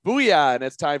Booyah! And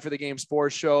it's time for the Game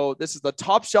Sports Show. This is the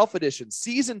Top Shelf Edition,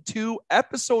 Season 2,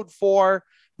 Episode 4,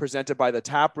 presented by the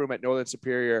Tap Room at Northern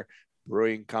Superior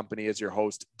Brewing Company. As your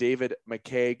host, David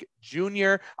McCaig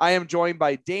Jr. I am joined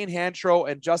by Dane Hantro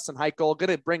and Justin Hextall.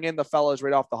 Going to bring in the fellas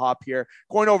right off the hop here.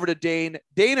 Going over to Dane.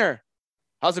 Daner,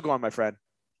 how's it going, my friend?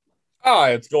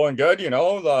 It's going good. The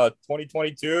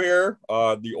 2022 here.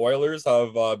 The Oilers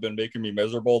have been making me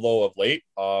miserable though of late.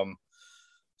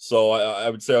 So I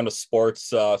would say on the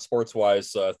sports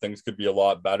wise, things could be a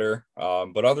lot better.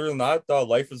 But other than that,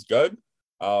 life is good.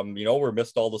 We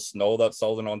missed all the snow that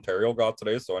Southern Ontario got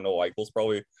today. So I know Eichel's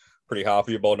probably pretty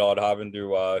happy about not having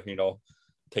to,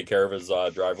 take care of his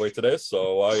driveway today.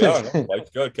 So,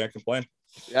 life's good. Can't complain.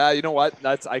 Yeah, you know what?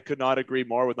 I could not agree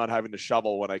more with not having to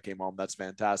shovel when I came home. That's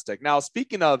fantastic. Now,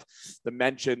 speaking of the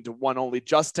mentioned one only,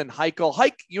 Justin Hextall.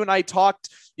 Hike, you and I talked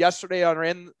yesterday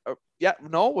on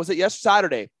was it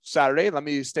Saturday? Saturday. Let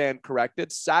me stand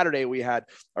corrected. Saturday, we had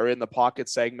our In the Pocket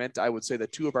segment. I would say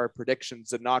that two of our predictions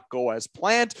did not go as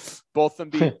planned, both of them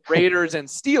being Raiders and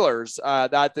Steelers.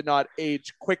 That did not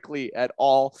age quickly at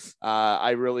all.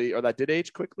 That did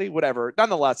age quickly, whatever.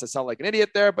 Nonetheless, I sound like an idiot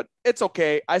there, but it's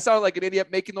okay. I sound like an idiot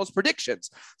making those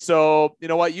predictions. So, you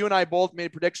know what? You and I both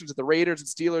made predictions that the Raiders and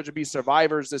Steelers would be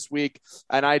survivors this week,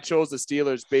 and I chose the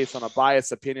Steelers based on a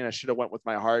biased opinion. I should have went with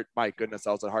my heart. My goodness,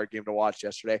 that was a hard game to watch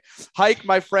yesterday. Hike,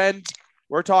 my friend,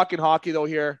 we're talking hockey though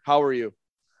here. How are you?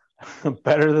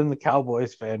 Better than the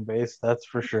Cowboys fan base, that's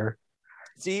for sure.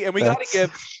 See, and we got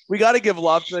to give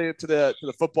love to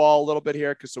the football a little bit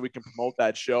here, so we can promote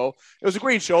that show. It was a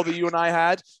great show that you and I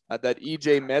had that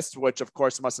EJ missed, which of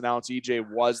course I must announce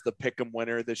EJ was the pick'em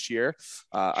winner this year.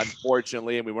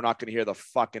 Unfortunately, and we were not going to hear the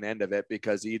fucking end of it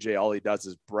because EJ, all he does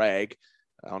is brag.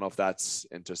 I don't know if that's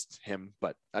in just him,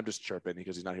 but I'm just chirping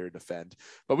because he's not here to defend.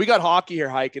 But we got hockey here,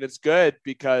 Hike, and it's good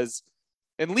because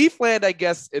in Leafland, I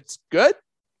guess it's good.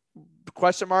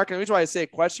 Question mark. And the reason why I say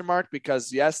question mark,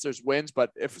 because yes, there's wins, but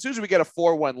as soon as we get a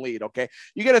 4-1 lead, okay,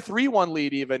 you get a 3-1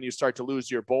 lead, even you start to lose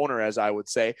your boner, as I would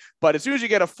say. But as soon as you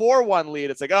get a 4-1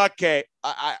 lead, it's like, okay,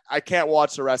 I can't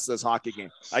watch the rest of this hockey game.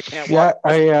 I can't. Yeah,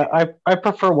 I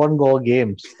prefer 1-goal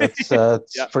games. That's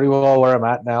pretty well where I'm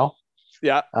at now.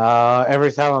 Yeah.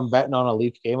 Every time I'm betting on a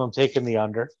Leaf game, I'm taking the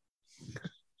under.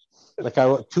 Like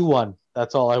 2-1.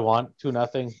 That's all I want.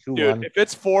 2-0, 2-1. Dude, if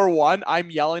it's 4-1,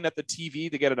 I'm yelling at the TV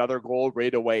to get another goal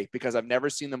right away because I've never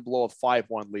seen them blow a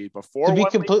 5-1 lead before. To be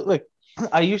completely,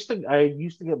 I used to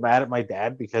get mad at my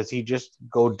dad because he just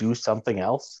go do something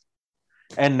else,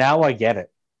 and now I get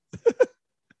it.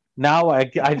 Now I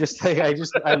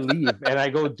leave and I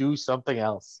go do something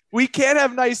else. We can't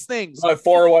have nice things.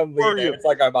 4-1 lead. It's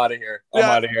like I'm out of here. I'm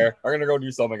out of here. I'm gonna go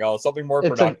do something else, something more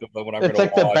productive than what I'm gonna watch.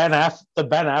 It's like the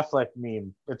Ben Affleck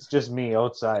meme. It's just me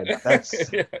outside. That's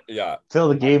yeah. Till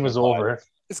the game is over.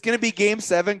 It's gonna be Game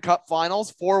 7 Cup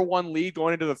Finals, 4-1 lead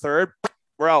going into the third.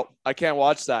 We're out. I can't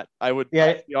watch that. I would.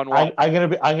 Yeah, I'm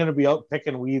gonna be out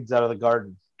picking weeds out of the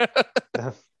garden.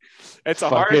 It's a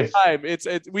hard time.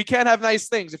 We can't have nice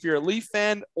things. If you're a Leaf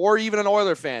fan or even an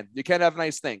Oiler fan, you can't have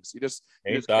nice things.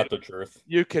 Ain't that the truth?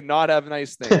 You cannot have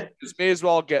nice things. Just may as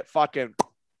well get fucking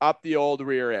up the old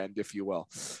rear end, if you will.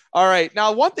 All right.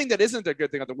 Now, one thing that isn't a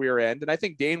good thing at the rear end, and I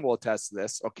think Dane will attest to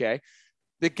this, okay?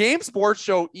 The Game Sports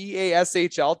Show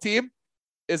EASHL team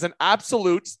is an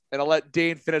absolute, and I'll let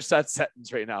Dane finish that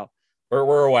sentence right now.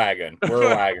 We're a wagon.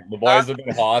 We're a wagon. The boys have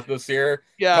been hot this year.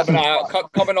 Yeah.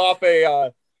 Coming off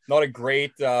a not a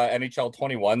great NHL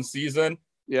 21 season,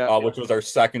 which was our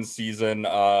second season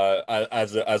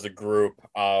as a group.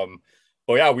 But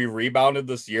yeah, we rebounded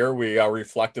this year. We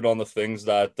reflected on the things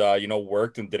that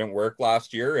worked and didn't work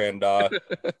last year, and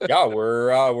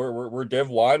we're Div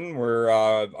 1.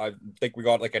 I think we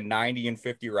got like a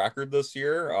 90-50 record this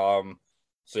year.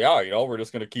 So yeah, we're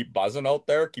just gonna keep buzzing out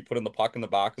there, keep putting the puck in the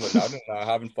back of the net, and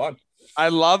having fun. I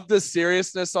love the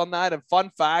seriousness on that. And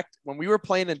fun fact, when we were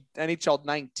playing in NHL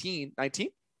 20,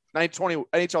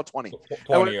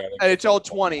 NHL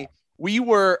 20, we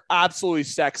were absolutely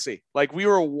sexy. Like we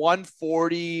were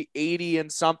 140, 80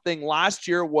 and something. Last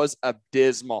year was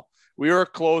abysmal. We were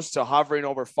close to hovering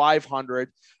over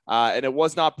 500, and it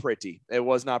was not pretty. It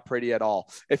was not pretty at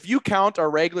all. If you count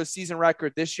our regular season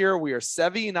record this year, we are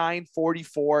 79,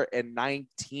 44, and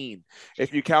 19.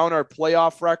 If you count our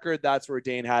playoff record, that's where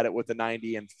Dane had it with the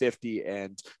 90 and 50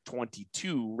 and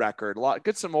 22 record.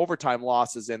 Get some overtime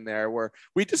losses in there where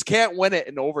we just can't win it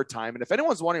in overtime. And if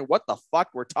anyone's wondering what the fuck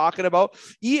we're talking about,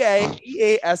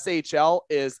 EASHL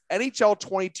is NHL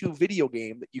 22 video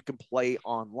game that you can play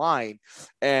online.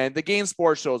 And the Game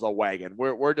Sports Show is a wagon.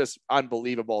 We're just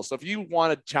unbelievable. So if you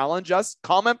want to challenge us,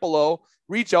 comment below.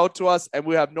 reach out to us and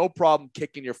we have no problem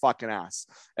kicking your fucking ass.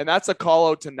 And that's a call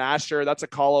out to Nasher. That's a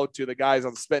call out to the guys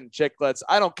on Spittin' Chicklets.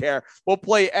 I don't care. We'll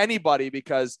play anybody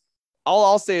because all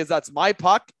I'll say is that's my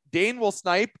puck. Dane will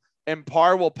snipe and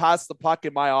Parr will pass the puck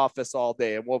in my office all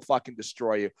day and we'll fucking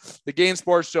destroy you. The Game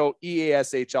Sports Show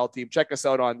EASHL team. Check us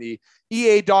out on the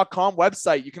EA.com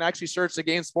website. You can actually search the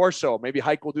Game Sports Show. Maybe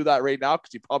Hike will do that right now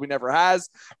because he probably never has.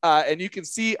 And you can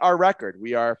see our record.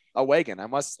 We are a wagon. I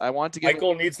want to give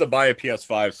Michael needs to buy a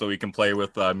PS5 so he can play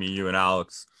with me, you, and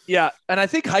Alex. Yeah, and I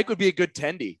think Hike would be a good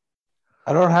tendy.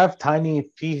 I don't have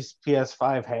tiny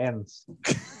PS5 hands.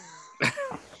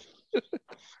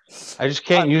 I just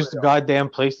can't use the goddamn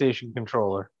PlayStation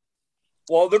controller.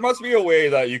 Well, there must be a way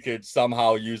that you could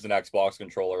somehow use an Xbox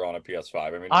controller on a PS5.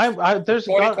 I mean, there's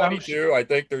 2022. I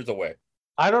think there's a way.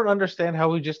 I don't understand how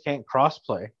we just can't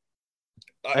crossplay.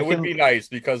 It would be nice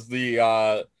because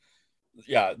it's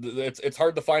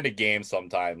hard to find a game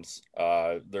sometimes.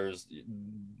 There's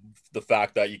the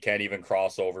fact that you can't even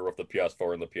cross over with the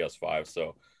PS4 and the PS5.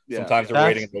 So sometimes they're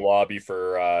waiting in the lobby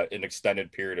for an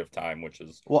extended period of time, which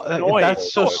is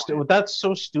that's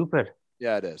so stupid.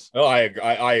 Yeah, it is. No,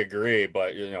 I agree,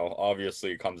 but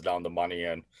obviously it comes down to money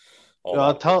and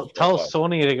all tell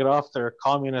Sony to get off their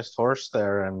communist horse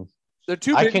there, and they're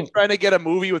too busy trying to get a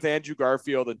movie with Andrew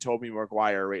Garfield and Tobey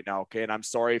Maguire right now. Okay, and I'm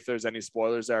sorry if there's any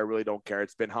spoilers there. I really don't care.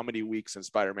 It's been how many weeks since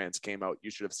Spider-Man's came out?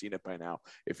 You should have seen it by now.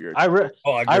 If you're, I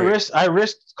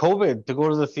risked COVID to go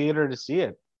to the theater to see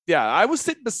it. Yeah, I was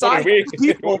sitting beside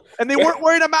people and they weren't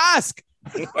wearing a mask.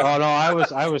 Oh no,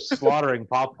 I was slaughtering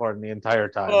popcorn the entire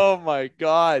time. Oh my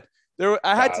god.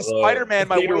 I had to Spider-Man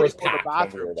my way to the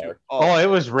bathroom. It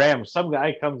was rammed. Some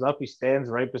guy comes up, he stands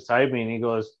right beside me and he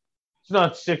goes, "It's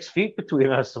not 6 feet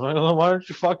between us." I'm like, "Well, why don't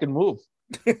you fucking move?"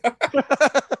 Why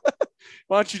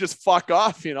don't you just fuck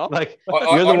off, Like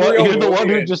you're the one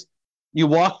who just you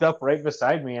walked up right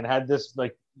beside me and had this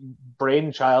like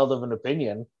brainchild of an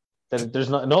opinion that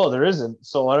there isn't.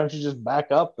 So why don't you just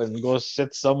back up and go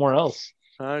sit somewhere else?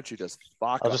 Why don't you just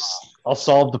fuck off? I'll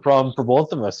solve the problem for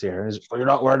both of us here. You're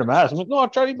not wearing a mask. I'm like, no, I'm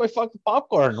trying to eat my fucking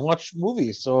popcorn and watch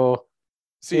movies. So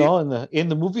in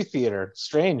the movie theater, it's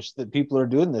strange that people are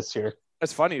doing this here.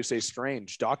 That's funny you say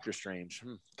strange. Doctor Strange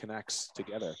connects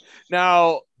together.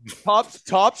 Now,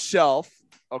 top shelf.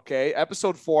 Okay,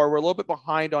 episode 4. We're a little bit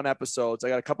behind on episodes. I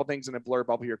got a couple things in a blurb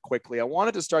up here quickly. I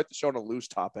wanted to start the show on a loose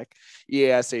topic.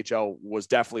 EASHL was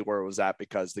definitely where it was at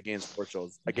because the Game Sports Show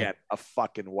is, again, a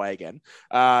fucking wagon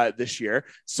this year.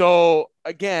 So,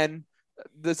 again,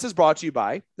 this is brought to you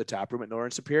by the Tap Room at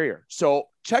Northern Superior. So,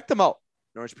 check them out,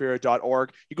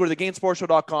 northernsuperior.org. You go to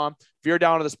thegamesportshow.com. If you're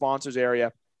down to the sponsors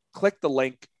area, click the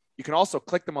link. You can also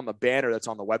click them on the banner that's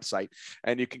on the website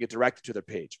and you can get directed to their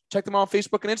page. Check them out on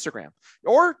Facebook and Instagram,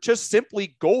 or just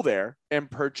simply go there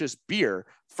and purchase beer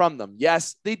from them.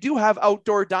 Yes, they do have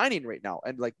outdoor dining right now.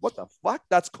 And like, what the fuck?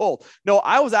 That's cold. No,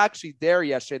 I was actually there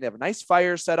yesterday. They have a nice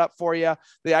fire set up for you.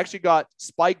 They actually got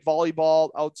spike volleyball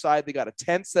outside. They got a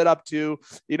tent set up too.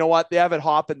 You know what? They have it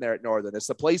hopping there at Northern. It's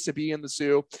the place to be in the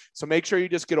Sioux. So make sure you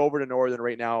just get over to Northern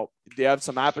right now. They have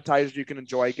some appetizers you can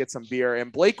enjoy, get some beer.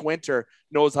 And Blake Winter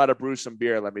knows how to brew some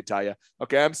beer, let me tell you.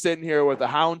 Okay, I'm sitting here with a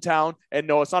Hound Town. And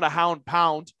no, it's not a Hound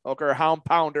Pound, okay, or Hound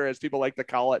Pounder, as people like to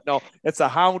call it. No, it's a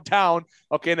Hound Town.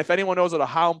 Okay, and if anyone knows what a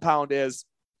Hound Pound is,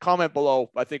 comment below.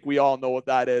 I think we all know what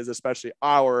that is, especially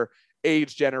our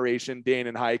age generation, Dane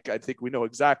and Hike. I think we know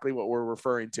exactly what we're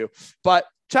referring to. But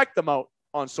check them out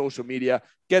on social media.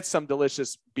 Get some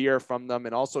delicious beer from them,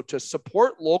 and also to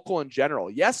support local in general.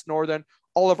 Yes, Northern,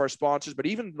 all of our sponsors, but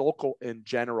even local in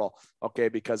general, okay,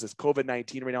 because it's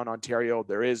COVID-19 right now in Ontario.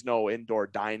 There is no indoor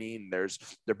dining.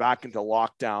 They're back into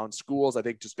lockdown. Schools, I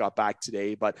think, just got back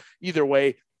today. But either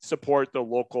way, support the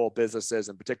local businesses.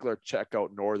 In particular, check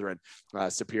out Northern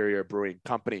Superior Brewing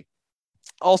Company.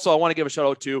 Also, I want to give a shout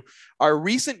out to our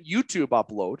recent YouTube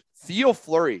upload, Theo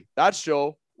Fleury. That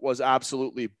show was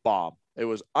absolutely bomb. It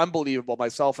was unbelievable.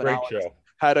 Myself and Alex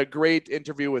had a great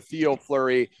interview with Theo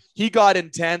Fleury. He got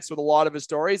intense with a lot of his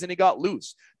stories and he got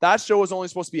loose. That show was only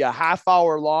supposed to be a half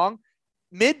hour long.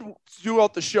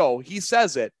 Throughout the show, he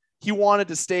says it. He wanted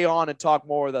to stay on and talk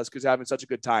more with us because he's having such a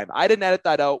good time. I didn't edit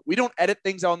that out. We don't edit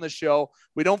things out on the show.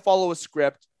 We don't follow a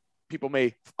script. People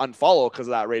may unfollow because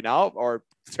of that right now, or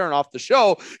turn off the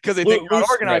show because they think we're not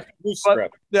organized.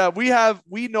 But yeah,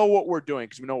 we know what we're doing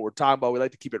because we know what we're talking about. We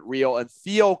like to keep it real, and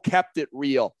Theo kept it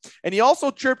real. And he also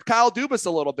chirped Kyle Dubas a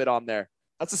little bit on there.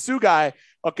 That's a Sioux guy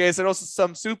Okay, so I know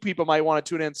some Sioux people might want to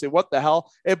tune in and say, what the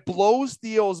hell? It blows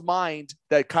Theo's mind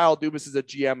that Kyle Dubas is a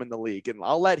GM in the league. And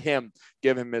I'll let him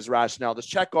give him his rationale. Just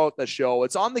check out the show.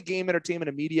 It's on the Game Entertainment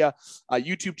and Media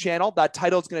YouTube channel. That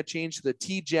title is going to change to the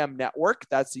TGEM Network.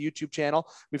 That's the YouTube channel.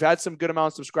 We've had some good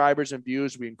amount of subscribers and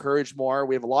views. We encourage more.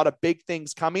 We have a lot of big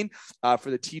things coming for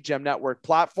the TGEM Network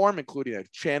platform, including a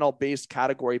channel-based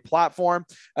category platform,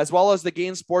 as well as the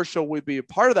Game Sports Show will be a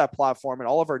part of that platform, and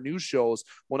all of our news shows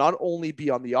will not only be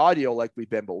on the audio like we've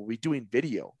been, but we'll be doing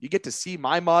video. You get to see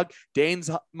my mug, Dane's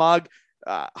mug,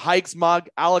 Hike's mug,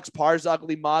 Alex Parr's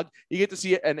ugly mug. You get to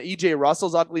see an EJ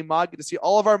Russell's ugly mug. You get to see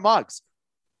all of our mugs.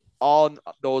 All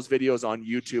those videos on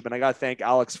YouTube. And I got to thank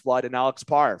Alex Flood and Alex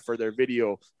Parr for their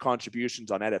video contributions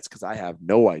on edits, because I have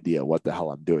no idea what the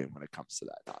hell I'm doing when it comes to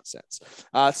that nonsense.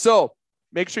 So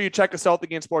make sure you check us out,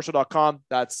 thegamesportshow.com.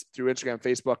 That's through Instagram,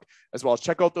 Facebook, as well as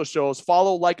check out those shows.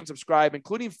 Follow, like, and subscribe,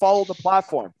 including follow the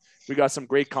platform. We got some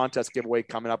great contest giveaway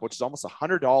coming up, which is almost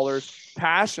 $100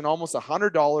 cash and almost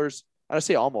 $100. I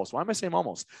say almost. Why am I saying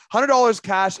almost? $100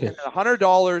 cash and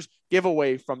 $100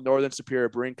 giveaway from Northern Superior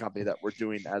Brewing Company that we're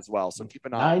doing as well. So keep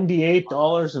an eye.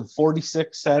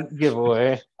 $98.46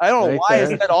 giveaway. I don't know why I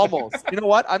said almost. You know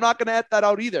what? I'm not going to edit that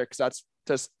out either, because that's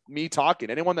just me talking.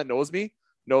 Anyone that knows me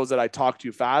knows that I talk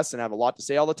too fast and have a lot to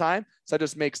say all the time. So it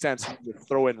just makes sense to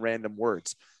throw in random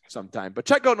words sometime. But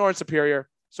check out Northern Superior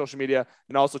social media,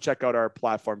 and also check out our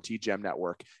platform, TGM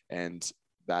Network. And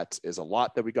that is a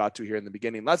lot that we got to here in the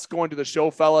beginning. Let's go into the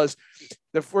show, fellas.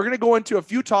 We're going to go into a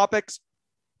few topics.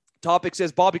 Topics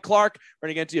is Bobby Clarke. We're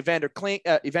going to get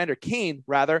into Evander Kane,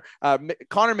 rather.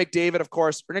 Connor McDavid, of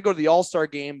course. We're going to go to the All-Star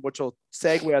game, which will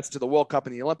segue us to the World Cup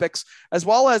and the Olympics, as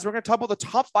well as we're going to talk about the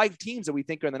top 5 teams that we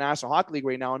think are in the National Hockey League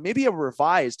right now, and maybe a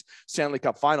revised Stanley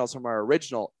Cup Finals from our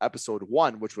original episode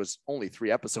 1, which was only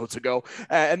 3 episodes ago.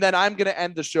 And then I'm going to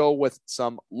end the show with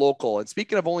some local. And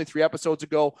speaking of only 3 episodes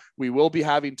ago, we will be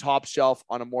having Top Shelf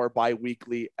on a more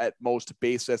bi-weekly at most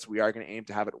basis. We are going to aim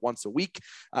to have it once a week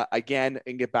again,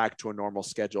 and get back to a normal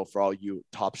schedule for all you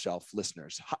Top Shelf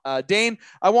listeners. Dane,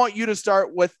 I want you to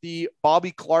start with the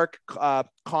Bobby Clarke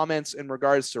comments in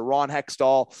regards to Ron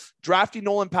Hextall drafting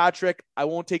Nolan Patrick. I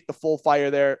won't take the full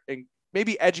fire there, and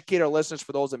maybe educate our listeners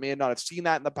for those that may not have seen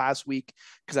that in the past week,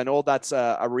 because I know that's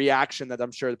a reaction that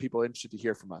I'm sure the people are interested to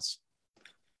hear from us.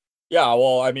 Yeah,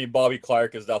 well, I mean, Bobby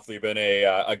Clarke has definitely been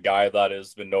a guy that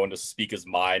has been known to speak his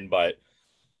mind, but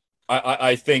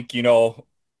I think, you know,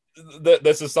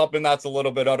 this is something that's a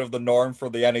little bit out of the norm for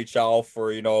the NHL,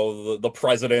 for, you know, the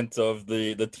president of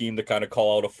the team to kind of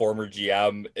call out a former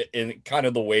GM in kind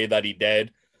of the way that he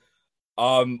did.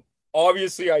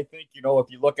 Obviously, I think, you know, if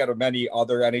you look at many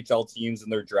other NHL teams in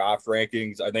their draft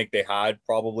rankings, I think they had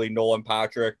probably Nolan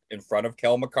Patrick in front of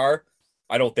Cale Makar.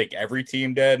 I don't think every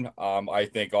team did. I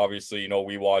think, obviously, you know,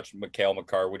 we watched Cale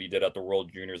Makar, what he did at the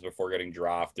World Juniors before getting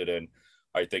drafted, and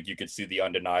I think you could see the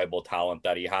undeniable talent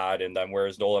that he had. And then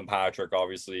whereas Nolan Patrick,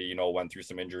 obviously, you know, went through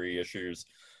some injury issues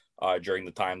during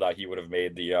the time that he would have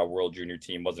made the World Junior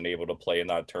team, wasn't able to play in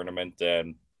that tournament.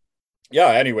 And yeah,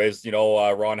 anyways, you know,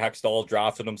 Ron Hextall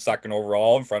drafted him 2nd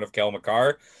overall in front of Cale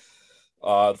Makar.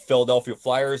 Philadelphia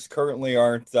Flyers currently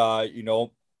aren't, you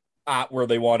know, at where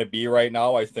they want to be right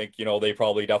now. I think, you know, they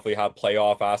probably definitely have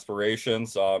playoff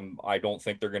aspirations. I don't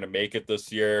think they're going to make it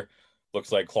this year.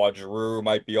 Looks like Claude Giroux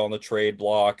might be on the trade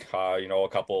block. You know, a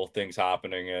couple of things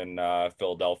happening in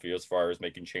Philadelphia as far as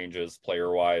making changes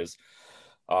player-wise.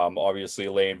 Obviously,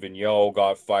 Alain Vigneault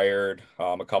got fired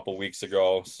a couple weeks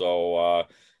ago. So,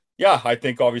 yeah, I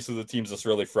think obviously the team's just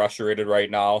really frustrated right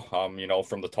now. You know,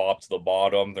 from the top to the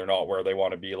bottom, they're not where they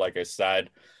want to be, like I said.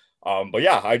 But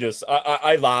yeah,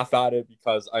 I laugh at it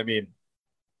because, I mean,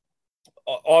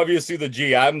 obviously the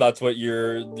GM, that's what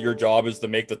your job is, to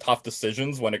make the tough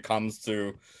decisions when it comes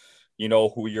to, you know,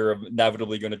 who you're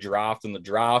inevitably going to draft in the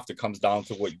draft. It comes down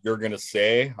to what you're going to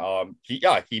say.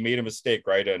 He made a mistake,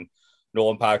 right? And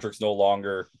Nolan Patrick's no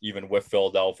longer even with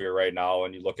Philadelphia right now.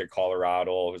 And you look at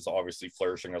Colorado, who's obviously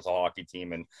flourishing as a hockey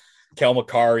team, and Cale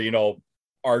Makar, you know,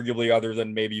 arguably, other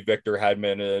than maybe Victor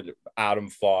Hedman and Adam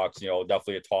Fox, you know,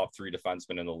 definitely a top 3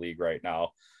 defenseman in the league right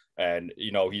now. And,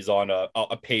 you know, he's on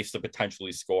a pace to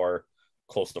potentially score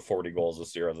close to 40 goals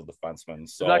this year as a defenseman.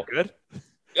 So, is that good?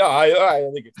 Yeah,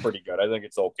 I think it's pretty good. I think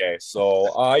it's okay.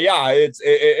 So, yeah,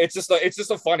 it's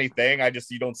just a funny thing.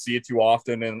 You don't see it too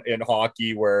often in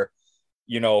hockey where,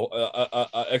 you know,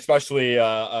 especially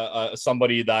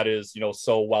somebody that is, you know,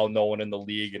 so well known in the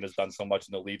league and has done so much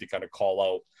in the league to kind of call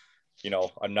out, you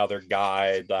know, another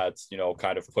guy that's, you know,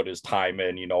 kind of put his time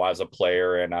in, you know, as a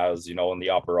player and as, you know, in the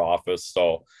upper office.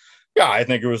 So, Yeah, I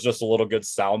think it was just a little good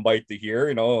soundbite to hear,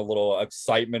 a little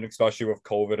excitement, especially with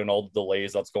COVID and all the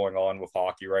delays that's going on with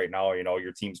hockey right now.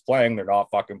 Your team's playing, they're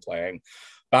not fucking playing,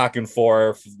 back and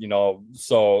forth,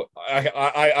 So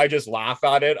I just laugh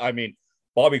at it. I mean,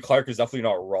 Bobby Clarke is definitely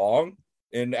not wrong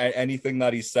in anything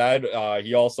that he said.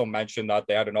 He also mentioned that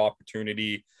they had an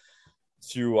opportunity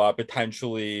to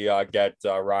potentially get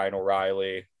Ryan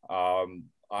O'Reilly. I'm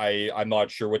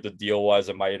not sure what the deal was.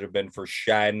 It might have been for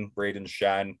Braden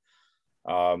Shen.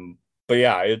 But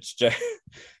yeah, it's just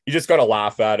you just gotta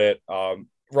laugh at it. Ron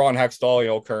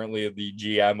Hextall, currently the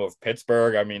GM of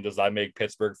Pittsburgh. I mean, does that make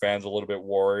Pittsburgh fans a little bit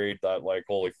worried that, like,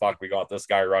 holy fuck, we got this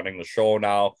guy running the show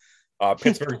now?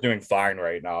 Pittsburgh's doing fine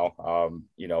right now.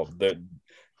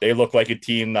 They look like a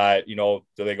team that,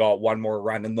 they got one more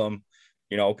run in them.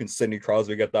 Can Sidney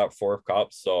Crosby get that fourth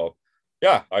cup? So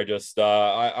yeah, I just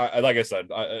I like I said,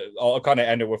 I'll kind of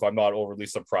end it with I'm not overly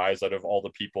surprised that of all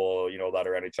the people that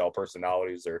are NHL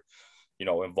personalities or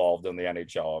involved in the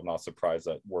NHL, I'm not surprised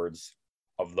that words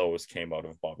of those came out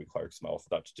of Bobby Clarke's mouth.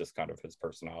 That's just kind of his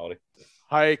personality.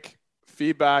 Hike,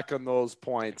 feedback on those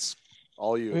points,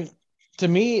 all you. To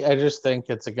me, I just think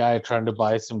it's a guy trying to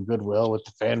buy some goodwill with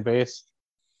the fan base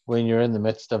when you're in the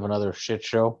midst of another shit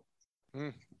show.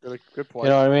 Good point.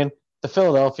 You know what I mean? The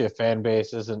Philadelphia fan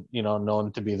base isn't,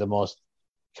 known to be the most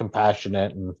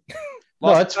compassionate and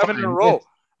no, it's 7 fine. in a row.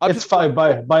 It's fine.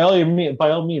 By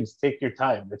all means, take your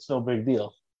time. It's no big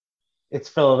deal. It's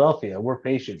Philadelphia. We're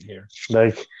patient here.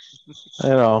 Like,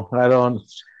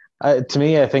 to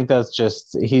me, I think that's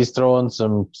just he's throwing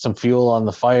some fuel on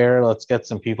the fire. Let's get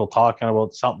some people talking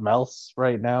about something else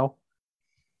right now.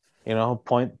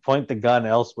 Point the gun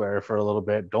elsewhere for a little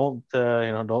bit. Don't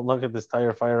look at this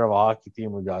tire fire of a hockey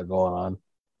team we got going on.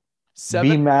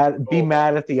 Be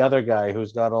mad at the other guy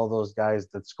who's got all those guys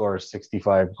that score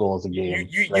 65 goals a game.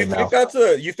 You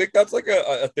think that's like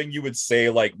a thing you would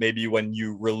say, like maybe when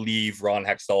you relieve Ron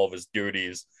Hextall of his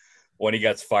duties when he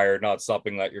gets fired, not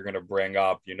something that you're going to bring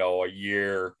up, a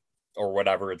year or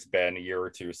whatever it's been, a year or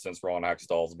two since Ron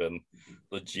Hextall's been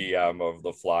the GM of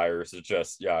the Flyers. It's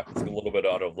just, it's a little bit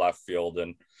out of left field.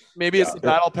 And maybe it's the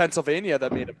Battle of Pennsylvania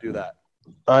that made him do that.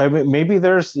 Maybe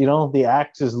there's, the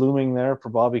axe is looming there for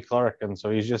Bobby Clarke, and so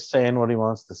he's just saying what he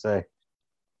wants to say.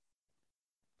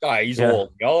 He's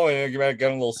old. Getting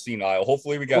a little senile.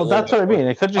 Hopefully we get. Well, that's what I mean.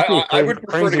 It could just be. I would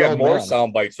prefer to get more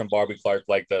sound bites from Bobby Clarke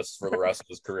like this for the rest of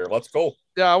his career. Let's go.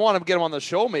 Yeah, I want to get him on the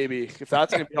show. Maybe if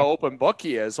that's going to be how open book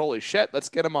he is. Holy shit, let's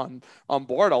get him on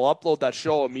board. I'll upload that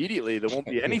show immediately. There won't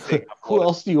be anything. Who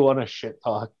else do you want to shit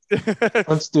talk?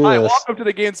 Let's do Hi, this. welcome to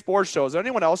the Game Sports Show. Is there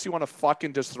anyone else you want to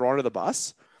fucking just throw under the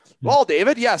bus? Well,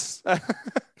 David, yes.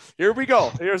 Here we go.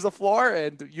 Here's the floor,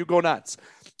 and you go nuts.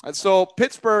 And so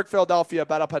Pittsburgh, Philadelphia,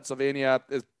 Battle, Pennsylvania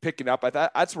is picking up.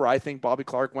 That's where I think Bobby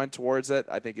Clarke went towards it.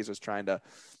 I think he's just trying to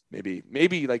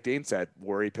maybe like Dane said,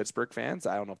 worry Pittsburgh fans.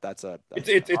 I don't know if that's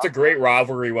it's a great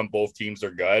rivalry when both teams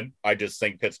are good. I just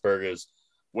think Pittsburgh is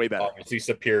way better, obviously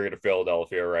superior to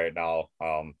Philadelphia right now.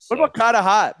 What about Carter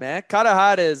Hart, man? Carter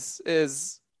Hart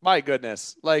is my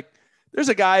goodness. Like, there's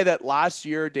a guy that last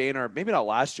year, Dane, or maybe not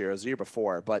last year, it was the year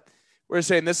before, but we're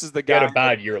saying this is the guy. He had a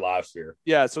bad year last year.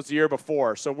 Yeah, so it's the year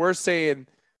before. So we're saying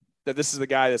that this is the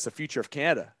guy that's the future of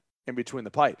Canada in between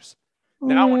the pipes.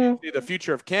 Now, when you see the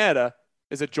future of Canada,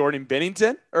 is it Jordan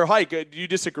Binnington? Or, Hike, do you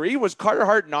disagree? Was Carter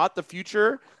Hart not the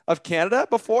future of Canada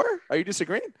before? Are you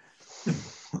disagreeing?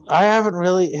 I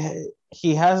haven't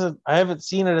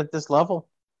seen it at this level,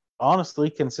 honestly,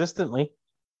 consistently.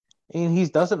 I mean, he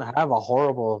doesn't have a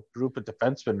horrible group of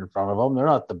defensemen in front of him. They're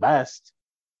not the best,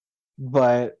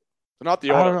 but they're not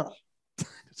the order.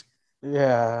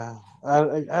 Yeah,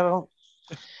 I don't.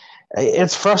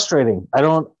 It's frustrating.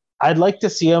 I'd like to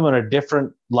see him in a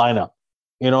different lineup.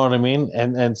 You know what I mean?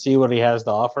 And see what he has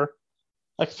to offer.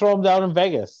 Like, throw him down in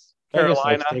Vegas.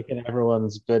 Carolina, taking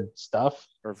everyone's good stuff.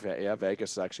 Or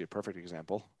Vegas is actually a perfect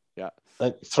example. Yeah,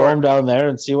 like throw him down there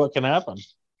and see what can happen.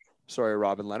 Sorry,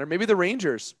 Robin Leonard. Maybe the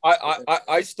Rangers.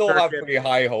 I still have pretty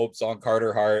high hopes on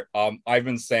Carter Hart. I've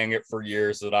been saying it for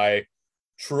years that I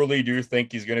truly do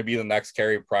think he's going to be the next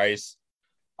Carey Price.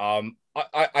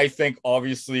 I think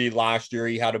obviously last year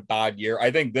he had a bad year.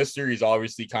 I think this year he's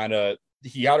obviously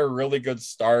he had a really good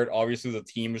start. Obviously the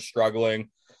team is struggling,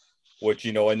 which,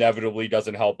 inevitably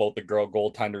doesn't help out the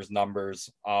goaltender's numbers.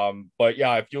 But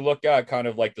yeah, if you look at kind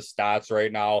of like the stats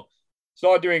right now, he's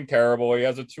not doing terrible. He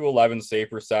has a .211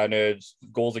 save percentage.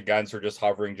 Goals against are just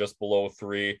hovering just below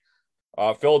 3.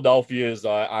 Philadelphia is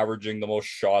averaging the most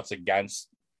shots against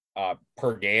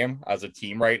per game as a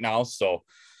team right now. So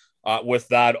with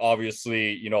that,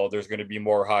 obviously, there's going to be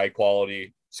more high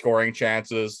quality scoring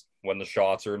chances when the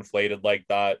shots are inflated like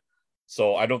that.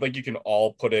 So I don't think you can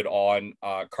all put it on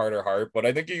Carter Hart, but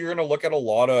I think you're going to look at a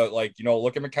lot of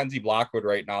look at Mackenzie Blackwood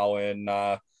right now in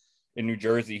New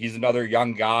Jersey. He's another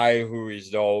young guy who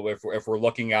is, if we're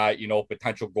looking at,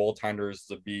 potential goaltenders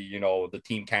to be, the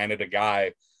Team Canada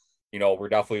guy, we're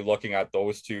definitely looking at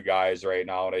those two guys right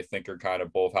now. And I think are kind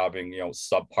of both having,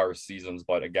 subpar seasons,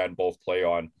 but again, both play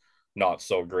on not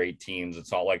so great teams.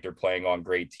 It's not like they're playing on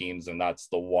great teams. And that's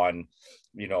the one,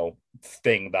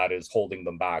 thing that is holding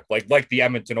them back. Like the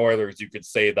Edmonton Oilers, you could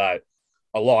say that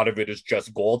a lot of it is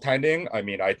just goaltending. I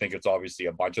mean, I think it's obviously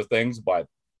a bunch of things, but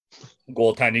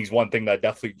goaltending is one thing that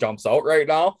definitely jumps out right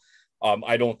now.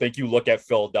 I don't think you look at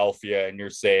Philadelphia and you're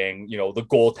saying, the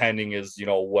goaltending is,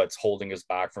 what's holding us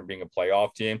back from being a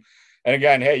playoff team. And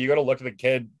again, hey, you got to look at the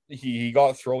kid. He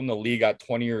got thrown in the league at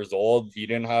 20 years old. He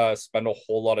didn't spend a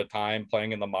whole lot of time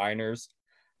playing in the minors.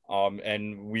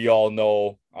 And we all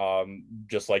know,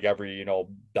 just like every,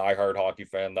 diehard hockey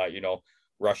fan, that,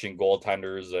 rushing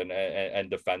goaltenders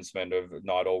and defensemen have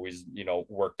not always,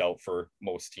 worked out for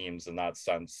most teams in that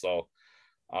sense. So,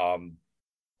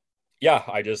 yeah,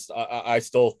 I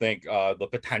still think the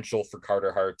potential for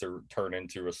Carter Hart to turn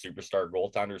into a superstar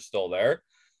goaltender is still there.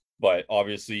 But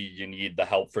obviously, you need the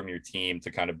help from your team to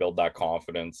kind of build that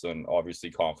confidence. And obviously,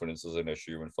 confidence is an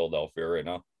issue in Philadelphia right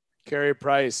now. Carey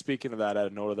Price, speaking of that, a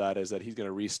note of that is that he's going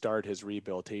to restart his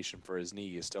rehabilitation for his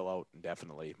knee. He's still out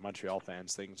indefinitely. Montreal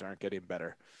fans, things aren't getting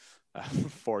better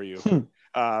for you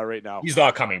right now. He's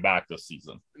not coming back this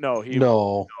season. No, he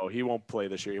won't play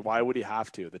this year. Why would he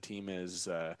have to? The team is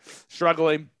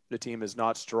struggling. The team is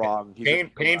not strong.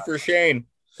 Pain for Shane.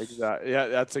 Exactly. Yeah,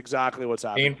 that's exactly what's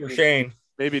happening. Pain for Shane.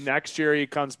 Maybe next year he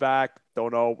comes back.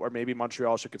 Don't know. Or maybe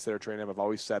Montreal should consider trading him. I've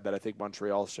always said that I think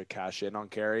Montreal should cash in on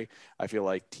Carey. I feel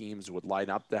like teams would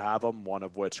line up to have him, one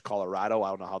of which Colorado. I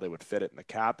don't know how they would fit it in the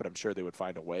cap, but I'm sure they would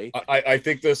find a way. I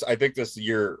think this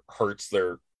year hurts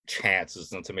their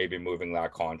chances into maybe moving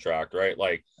that contract, right?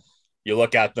 Like you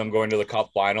look at them going to the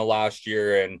Cup final last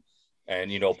year and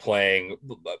playing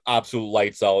absolute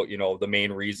lights out, the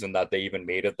main reason that they even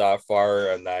made it that far.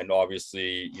 And then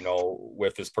obviously,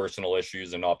 with his personal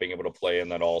issues and not being able to play,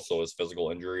 and then also his physical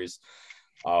injuries,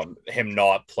 him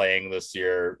not playing this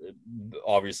year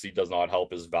obviously does not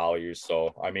help his value.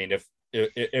 So, I mean,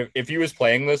 if he was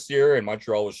playing this year and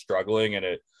Montreal was struggling and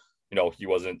he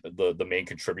wasn't the main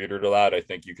contributor to that, I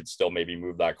think you could still maybe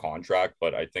move that contract.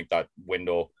 But I think that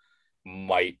window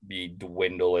might be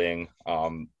dwindling,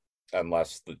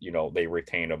 unless they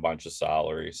retain a bunch of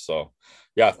salaries. So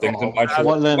yeah, things in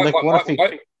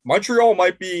Montreal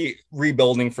might be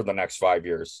rebuilding for the next 5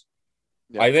 years.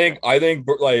 Yeah. I think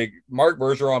like Marc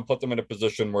Bergeron put them in a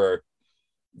position where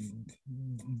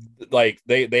like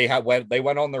they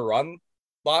went on their run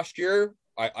last year.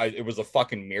 It was a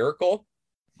fucking miracle.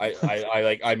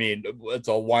 I mean, it's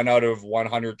a 1 out of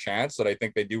 100 chance that I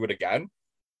think they do it again.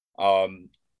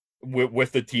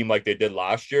 With the team like they did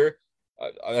last year.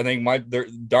 I think their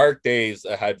dark days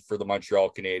ahead for the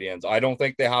Montreal Canadiens. I don't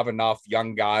think they have enough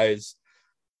young guys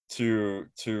to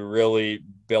really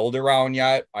build around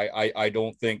yet. I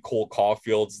don't think Cole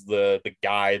Caulfield's the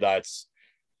guy that's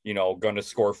going to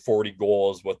score 40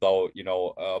 goals without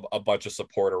a bunch of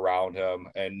support around him.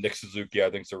 And Nick Suzuki,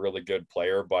 I think, is a really good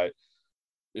player, but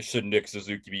should Nick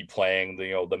Suzuki be playing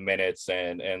the minutes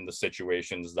and the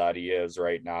situations that he is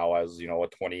right now as a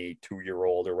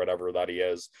 22-year-old or whatever that he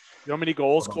is? You know how many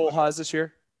goals Cole has this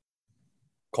year?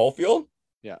 Caulfield?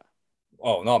 Yeah.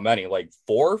 Oh, not many. Like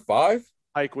 4 or 5?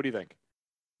 Ike, what do you think?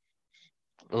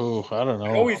 Oh, I don't know.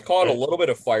 I know he's caught a little bit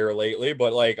of fire lately,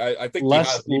 but like I think he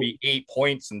has maybe 8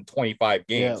 points in 25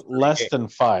 games. Yeah, less than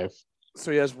 5. So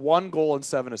he has 1 goal and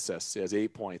 7 assists. He has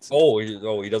 8 points. He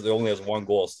only has 1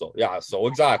 goal still. Yeah, so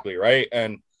exactly, right?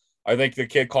 And I think the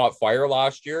kid caught fire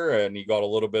last year and he got a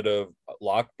little bit of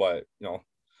luck, but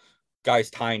guy's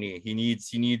tiny. He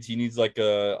needs like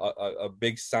a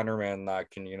big centerman that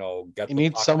can, get he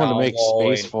needs someone to make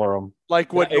space for him.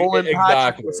 Like what Nolan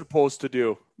Patrick was supposed to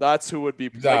do. That's who would be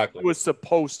exactly he was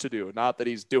supposed to do, not that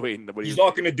he's doing what he's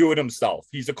not going to do it himself.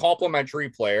 He's a complimentary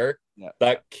player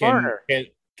that can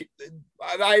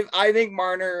I think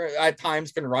Marner at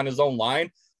times can run his own line.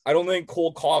 I don't think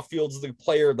Cole Caulfield's the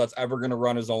player that's ever going to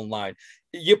run his own line.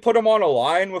 You put him on a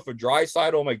line with a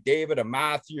Draisaitl, McDavid, and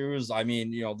Matthews. I mean,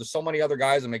 there's so many other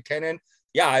guys, and McKinnon.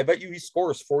 Yeah, I bet you he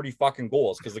scores 40 fucking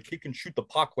goals because the kid can shoot the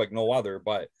puck like no other.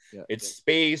 But it's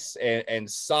space and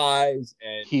size,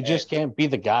 and he just can't be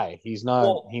the guy. He's not.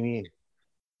 Well,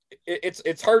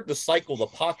 it's hard to cycle the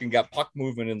puck and get puck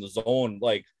movement in the zone.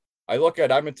 Like I look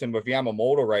at Edmonton with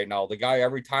Yamamoto right now. The guy,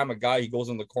 every time he goes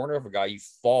in the corner of a guy, he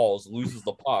falls, loses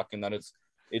the puck, and then it's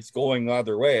it's going the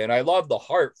other way. And I love the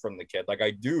heart from the kid, like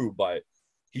I do, but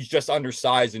he's just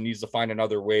undersized and needs to find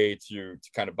another way to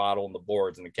kind of battle in the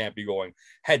boards, and it can't be going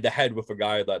head to head with a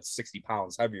guy that's 60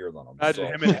 pounds heavier than him. Imagine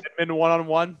him and Hedman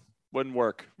one-on-one. Wouldn't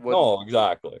work. No,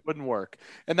 exactly. Wouldn't work.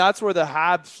 And that's where the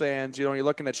Habs fans, you're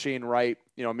looking at Shane Wright,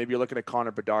 maybe you're looking at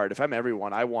Connor Bedard. If I'm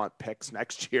everyone, I want picks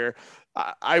next year.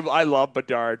 I love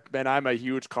Bedard. Man, I'm a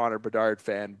huge Connor Bedard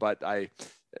fan, but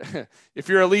if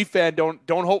you're a Leaf fan, don't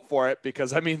hope for it,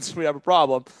 because that means we have a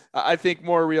problem. I think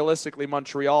more realistically,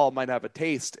 Montreal might have a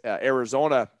taste.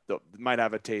 Arizona might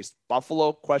have a taste.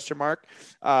 Buffalo, ?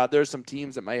 There's some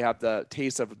teams that might have the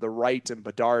taste of the Wright and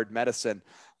Bedard medicine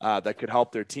that could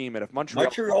help their team. And if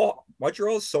Montreal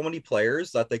has so many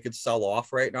players that they could sell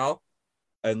off right now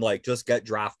and just get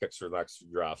draft picks for the next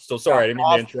draft. So sorry, I didn't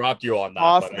mean to interrupt you on that.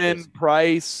 Hoffman,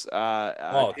 Price,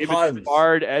 Bard,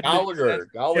 Gallagher,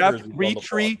 Jeff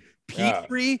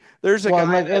Petrie. There's a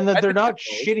guy, and that they're not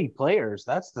shitty players.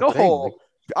 That's the thing.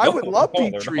 I would love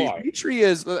Petrie. Petrie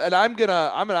is, and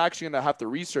I'm actually gonna have to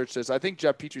research this. I think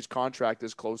Jeff Petrie's contract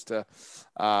is close to,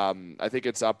 I think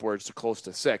it's upwards to close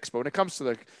to 6. But when it comes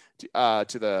to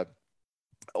the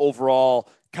overall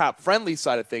cap friendly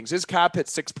side of things, his cap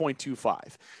hits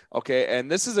 6.25. Okay. And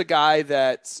this is a guy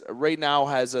that right now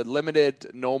has a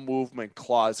limited no movement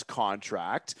clause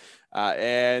contract.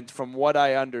 And from what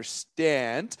I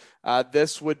understand,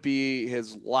 this would be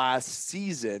his last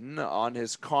season on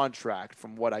his contract.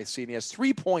 From what I see, and he has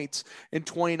 3 points in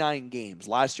 29 games.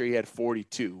 Last year, he had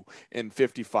 42 in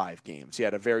 55 games. He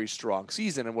had a very strong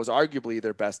season and was arguably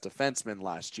their best defenseman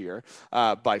last year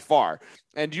by far.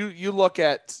 And you look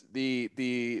at the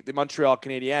Montreal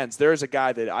Canadiens, there's a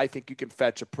guy that I think you can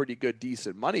fetch a pretty good,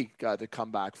 decent money to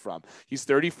come back from. He's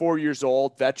 34 years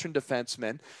old, veteran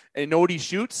defenseman. And you know what he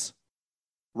shoots?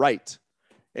 Right.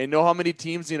 And know how many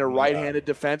teams need a right-handed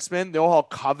defenseman? Know how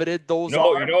coveted those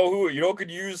are? You know who could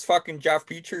use fucking Jeff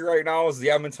Petrie right now is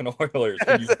the Edmonton Oilers.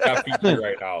 Could use Jeff Petrie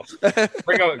right now.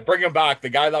 Bring him back. The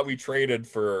guy that we traded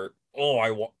for.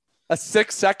 A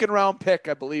 6th second-round pick,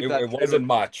 I believe. It wasn't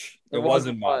much. It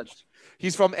wasn't much.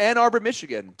 He's from Ann Arbor,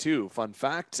 Michigan, too. Fun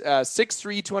fact.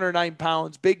 6'3", 209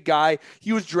 pounds, big guy.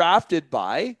 He was drafted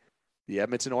by the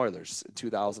Edmonton Oilers in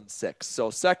 2006. So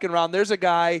second round, there's a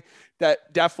guy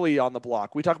that definitely on the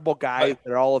block. We talk about guys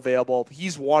that are all available.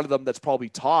 He's one of them that's probably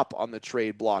top on the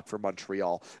trade block for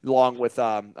Montreal, along with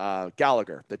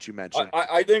Gallagher that you mentioned.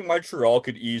 I think Montreal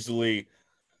could easily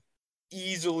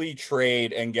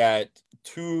trade and get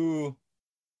two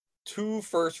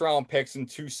first-round picks and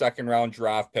 2 second-round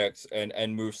draft picks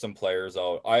and move some players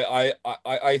out.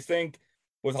 I think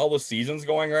with how the season's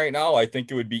going right now, I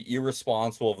think it would be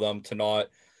irresponsible of them to not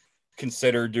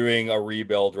consider doing a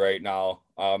rebuild right now.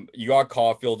 You got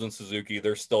Caulfield and Suzuki.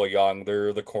 They're still young.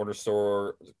 They're the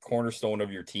cornerstone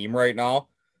of your team right now.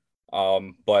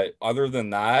 But other than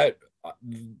that,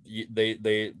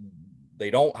 they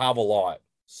don't have a lot.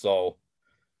 So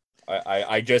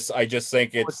I just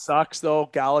think it sucks though.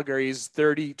 Gallagher, he's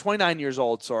 29 years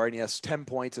old, and he has 10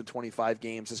 points in 25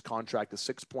 games. His contract is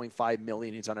 $6.5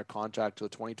 million. He's under contract to the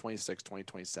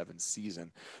 2026-2027 season.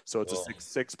 So it's a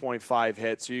 6.5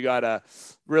 hit. So you gotta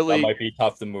really, that might be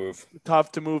tough to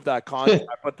move that contract.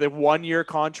 But the 1-year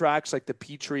contracts like the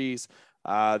Petries,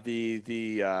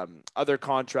 the other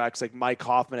contracts like Mike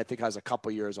Hoffman, I think has a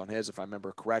couple years on his, if I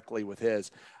remember correctly, with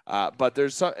his. But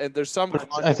there's some.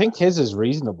 I think his is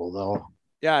reasonable though.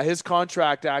 Yeah, his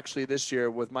contract actually this year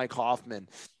with Mike Hoffman,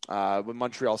 when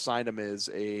Montreal signed him,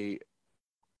 he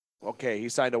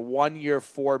signed a 1-year,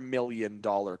 $4 million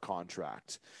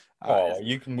contract.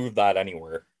 You can move that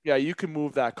anywhere. Yeah, you can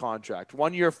move that contract.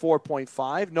 1 year,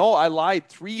 4.5. No, I lied.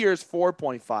 3 years,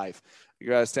 4.5. You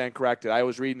gotta stand corrected. I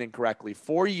was reading incorrectly.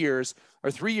 3 years,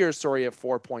 at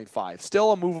 4.5.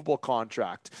 Still a movable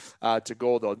contract to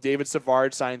go though. David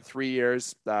Savard signed 3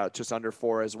 years, just under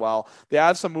 4 as well. They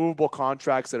have some movable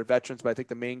contracts that are veterans, but I think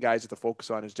the main guys to focus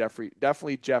on is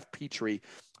definitely Jeff Petrie.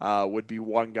 Would be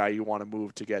one guy you want to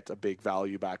move to get a big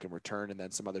value back in return, and then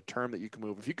some other term that you can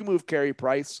move. If you can move Carey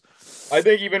Price, I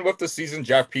think even with the season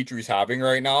Jeff Petrie's having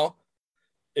right now,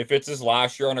 if it's his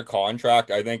last year on a contract,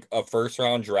 I think a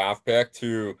first-round draft pick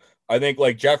I think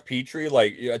like Jeff Petrie,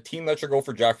 like a team that should go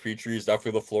for Jeff Petrie is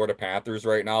definitely the Florida Panthers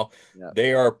right now. Yeah.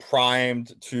 They are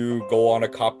primed to go on a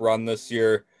cup run this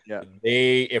year. Yeah.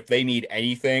 If they need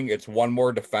anything, it's one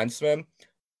more defenseman.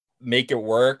 Make it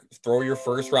work. Throw your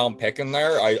first-round pick in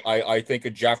there. I think a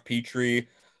Jeff Petrie,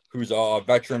 who's a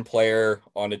veteran player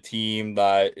on a team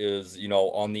that is,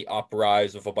 on the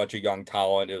uprise with a bunch of young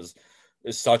talent, is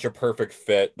is such a perfect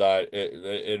fit that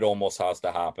it almost has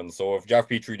to happen. So if Jeff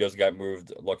Petrie does get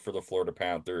moved, look for the Florida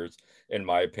Panthers, in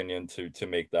my opinion, to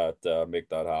make that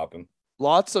happen.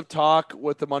 Lots of talk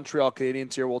with the Montreal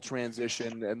Canadiens here. We'll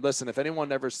transition. And listen, if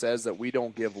anyone ever says that we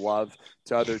don't give love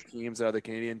to other teams and other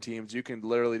Canadian teams, you can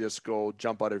literally just go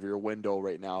jump out of your window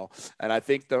right now. And I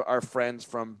think that our friends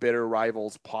from Bitter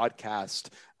Rivals podcast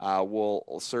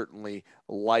will certainly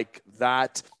like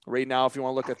that. Right now, if you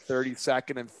want to look at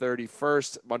 32nd and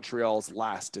 31st, Montreal's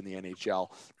last in the NHL.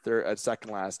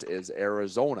 Second last is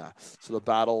Arizona. So the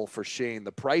battle for Shane.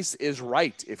 The price is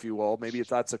right, if you will. Maybe if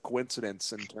that's a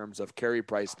coincidence in terms of Carey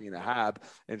Price being a Hab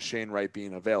and Shane Wright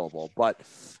being available. But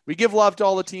we give love to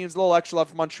all the teams. A little extra love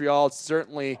for Montreal. It's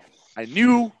certainly, I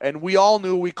knew, and we all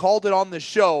knew, we called it on the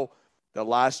show, that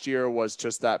last year was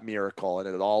just that miracle, and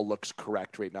it all looks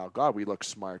correct right now. God, we look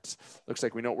smart. Looks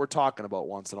like we know what we're talking about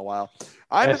once in a while.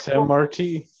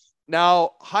 SMRT.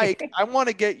 Now, Hike, I want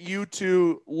to get you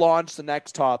to launch the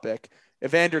next topic,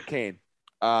 Evander Kane.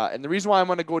 And the reason why I'm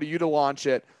going to go to you to launch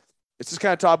it, it's just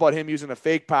kind of talk about him using a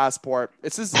fake passport.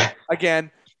 This is again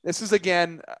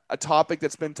a topic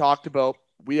that's been talked about.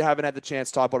 We haven't had the chance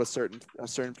to talk about a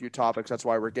certain few topics. That's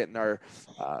why we're getting our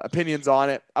opinions on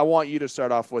it. I want you to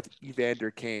start off with Evander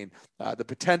Kane, the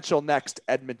potential next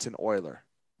Edmonton Oiler.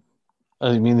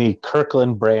 I mean, the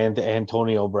Kirkland brand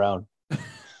Antonio Brown.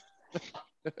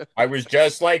 I was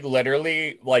just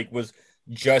literally was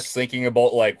just thinking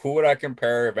about who would I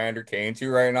compare Evander Kane to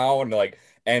right now, and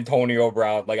Antonio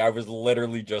Brown. I was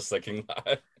literally just thinking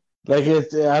that. I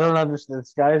don't understand.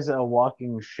 This guy's a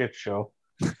walking shit show.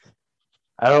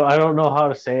 I don't know how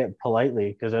to say it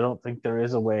politely, because I don't think there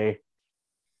is a way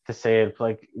to say it.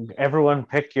 Everyone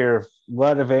pick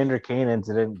what Evander Kane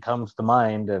incident comes to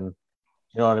mind, and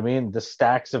you know what I mean? The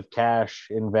stacks of cash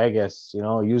in Vegas,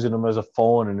 using him as a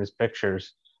phone in his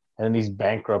pictures, and then he's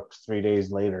bankrupt 3 days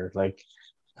later.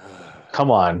 Come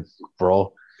on,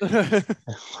 bro. Get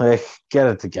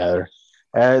it together.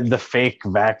 The fake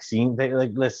vaccine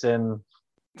thing, listen,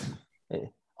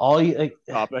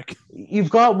 topic. You've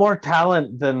got more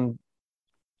talent than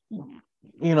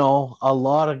a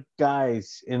lot of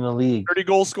guys in the league.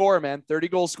 30-goal scorer, man.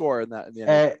 30-goal scorer in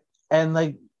the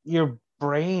and your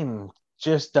brain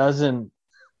just doesn't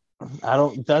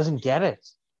get it.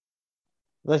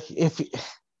 If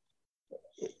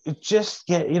just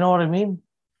get, you know what I mean?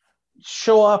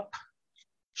 Show up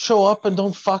and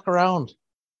don't fuck around.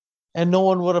 And no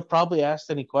one would have probably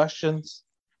asked any questions.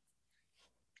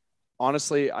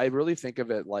 Honestly, I really think of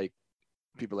it like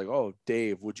people are like, oh,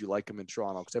 Dave, would you like him in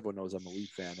Toronto? Because everyone knows I'm a Leaf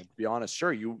fan. And to be honest,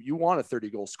 sure, you want a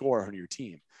 30-goal scorer on your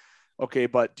team. Okay,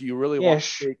 but do you really want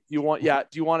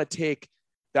to take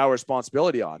that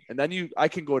responsibility on? And then I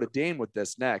can go to Dane with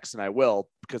this next, and I will,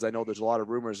 because I know there's a lot of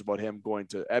rumors about him going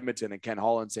to Edmonton and Ken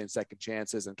Holland saying second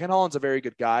chances. And Ken Holland's a very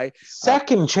good guy.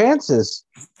 Second chances.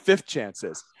 Fifth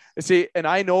chances. See, and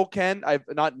I know Ken, I've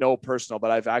not know personal, but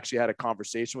I've actually had a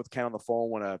conversation with Ken on the phone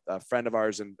when a friend of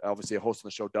ours, and obviously a host on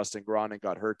the show, Dustin Gronin,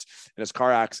 got hurt in his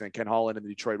car accident. Ken Holland in the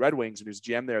Detroit Red Wings, and he was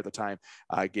GM there at the time,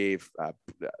 gave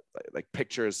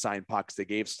pictures, signed pucks. They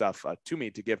gave stuff to me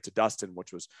to give to Dustin,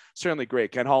 which was certainly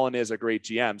great. Ken Holland is a great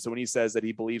GM. So when he says that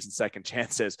he believes in second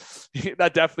chances,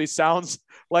 that definitely sounds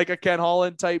like a Ken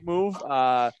Holland type move.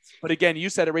 But again, you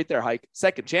said it right there, Hike.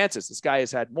 Second chances. This guy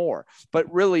has had more, but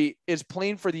really is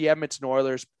playing for the Edmonton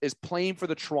Oilers, is playing for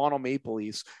the Toronto Maple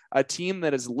Leafs, a team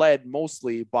that is led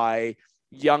mostly by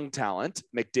young talent,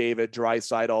 McDavid,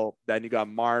 Draisaitl, then you got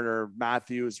Marner,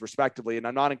 Matthews, respectively. And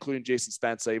I'm not including Jason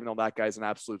Spezza, even though that guy's an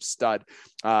absolute stud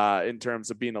in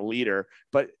terms of being a leader.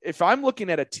 But if I'm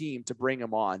looking at a team to bring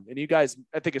him on, and you guys,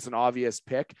 I think it's an obvious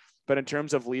pick, but in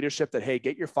terms of leadership that, hey,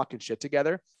 get your fucking shit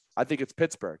together, I think it's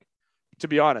Pittsburgh. To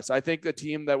be honest, I think the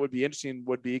team that would be interesting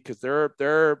would be, because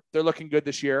they're looking good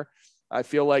this year. I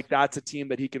feel like that's a team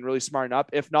that he can really smarten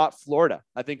up. If not, Florida.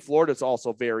 I think Florida's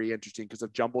also very interesting because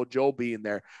of Jumbo Joe being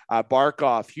there.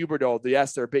 Barkov, Huberdeau,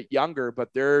 yes, they're a bit younger, but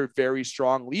they're very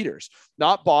strong leaders.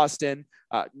 Not Boston.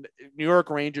 New York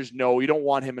Rangers, no, you don't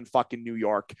want him in fucking New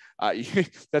York. You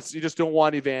just don't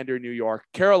want Evander in New York.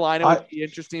 Carolina would be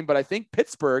interesting, but I think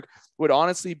Pittsburgh would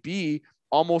honestly be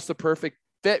almost the perfect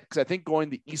fit, because I think going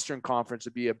the Eastern Conference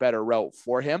would be a better route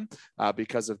for him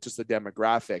because of just the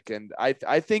demographic. And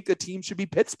I think the team should be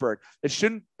Pittsburgh. It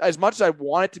shouldn't, as much as I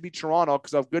want it to be Toronto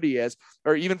because of how good he is,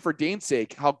 or even for Dane's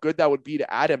sake, how good that would be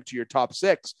to add him to your top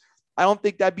six. I don't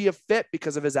think that'd be a fit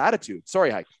because of his attitude. Sorry,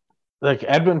 Hike.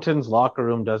 Edmonton's locker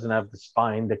room doesn't have the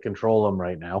spine to control him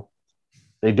right now.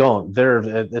 They don't.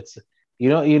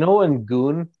 In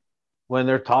Goon, when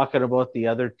they're talking about the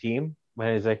other team,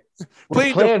 And he's like,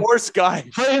 playing divorced guys.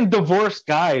 Playing divorced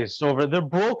guys over. They're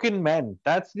broken men.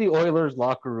 That's the Oilers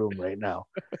locker room right now.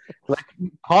 Like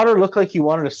Connor looked like he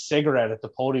wanted a cigarette at the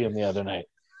podium the other night.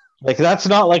 Like that's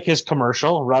not like his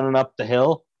commercial running up the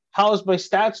hill. How's my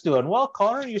stats doing? Well,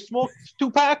 Connor, you smoked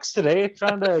 2 packs today,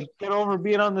 trying to get over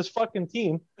being on this fucking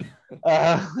team.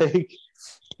 Like,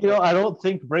 you know, I don't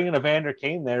think bringing Evander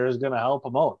Kane there is going to help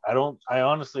him out. I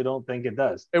honestly don't think it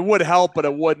does. It would help, but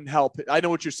it wouldn't help. I know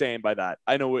what you're saying by that.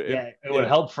 I know it would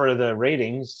help for the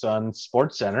ratings on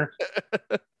Sports Center.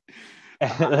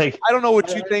 Like, I don't know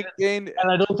what you think, Kane. And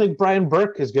I don't think Brian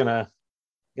Burke is going to,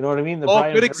 you know what I mean?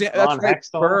 Good example. That's right.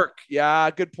 Hextall. Burke.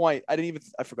 Yeah, good point. I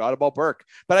forgot about Burke.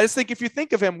 But I just think if you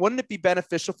think of him, wouldn't it be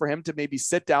beneficial for him to maybe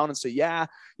sit down and say, yeah,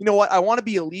 you know what? I want to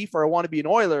be a Leaf or I want to be an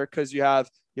Oiler because you have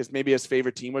maybe his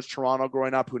favorite team was Toronto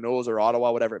growing up, who knows, or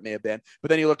Ottawa, whatever it may have been. But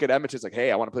then you look at Edmonton, it's like,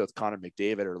 hey, I want to play with Connor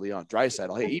McDavid or Leon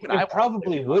Draisaitl. Hey, even it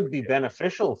probably would be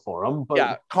beneficial for him. But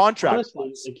yeah, contract.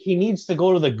 Honestly, like, he needs to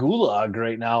go to the gulag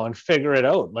right now and figure it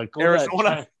out. Like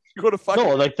Arizona. You go to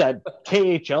fucking like that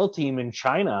KHL team in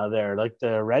China there, like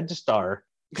the Red Star,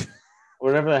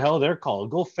 whatever the hell they're called.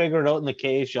 Go figure it out in the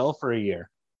KHL for a year.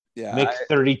 Yeah,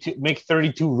 make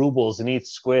 32 rubles and eat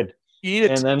squid.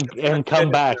 And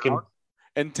come back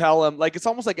and tell him, like, it's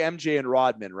almost like MJ and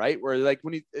Rodman, right? Where like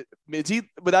would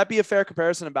that be a fair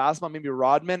comparison in basketball? Maybe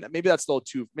Rodman, maybe that's a little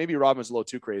too, maybe Rodman's a little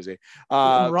too crazy.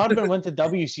 Rodman went to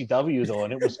WCW though,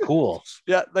 and it was cool.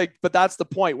 Yeah, like, but that's the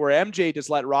point where MJ just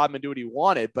let Rodman do what he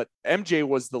wanted, but MJ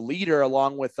was the leader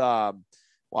along with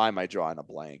why am I drawing a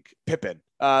blank? Pippen.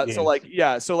 So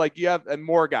you have and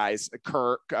more guys,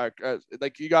 Kirk,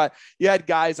 like you had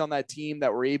guys on that team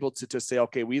that were able to say,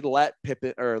 okay, we let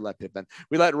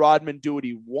Rodman do what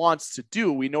he wants to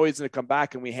do. We know he's going to come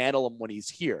back and we handle him when he's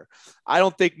here. I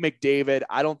don't think McDavid,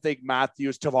 I don't think John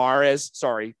Tavares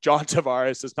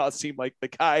does not seem like the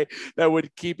guy that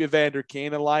would keep Evander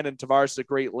Kane in line, and Tavares is a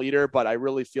great leader, but I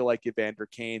really feel like Evander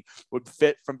Kane would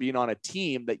fit from being on a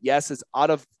team that is out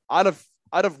of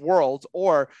world,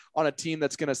 or on a team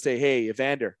that's going to say, hey,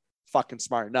 Evander, fucking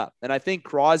smarten up. And I think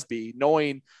Crosby,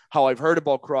 knowing how I've heard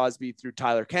about Crosby through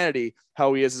Tyler Kennedy,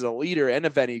 how he is as a leader, and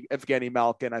Evgeny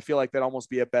Malkin, I feel like that almost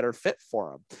be a better fit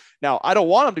for him. Now, I don't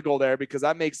want him to go there because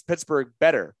that makes Pittsburgh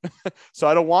better. So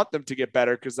I don't want them to get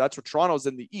better because that's what Toronto's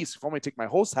in the East. If I only take my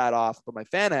host hat off, put my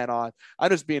fan hat on, I'm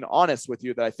just being honest with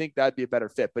you that I think that'd be a better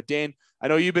fit. But Dane, I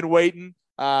know you've been waiting.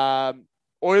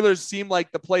 Oilers seem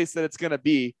like the place that it's going to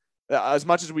be. As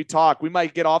much as we talk, we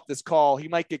might get off this call. He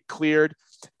might get cleared,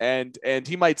 and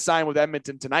he might sign with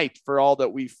Edmonton tonight for all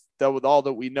that we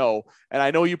know. And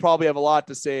I know you probably have a lot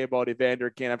to say about Evander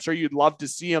Kane. I'm sure you'd love to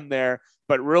see him there,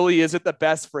 but really, is it the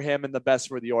best for him and the best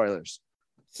for the Oilers?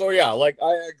 So yeah, like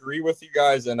I agree with you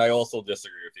guys, and I also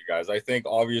disagree with you guys. I think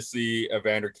obviously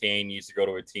Evander Kane needs to go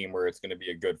to a team where it's going to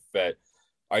be a good fit.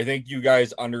 I think you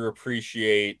guys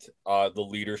underappreciate the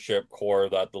leadership core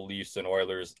that the Leafs and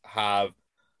Oilers have.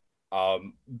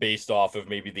 Based off of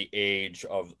maybe the age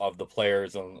of the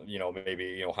players, and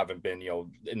maybe haven't been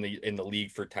in the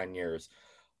league for 10 years.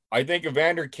 I think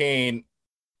Evander Kane,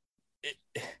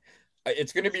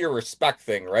 it's going to be a respect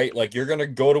thing, right? Like you're going to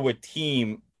go to a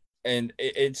team, and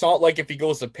it's not like if he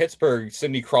goes to Pittsburgh,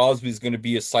 Sidney Crosby's going to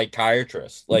be a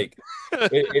psychiatrist. Like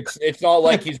it's not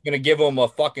like he's going to give him a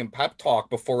fucking pep talk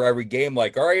before every game.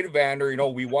 Like, all right, Evander,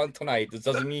 we won tonight. This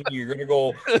doesn't mean you're going to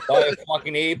go buy a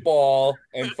fucking 8-ball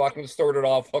and fucking start it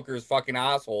off hookers fucking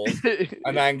assholes,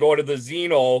 and then go to the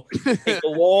Zeno, take a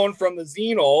loan from the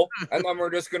Zeno, and then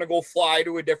we're just going to go fly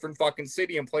to a different fucking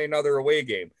city and play another away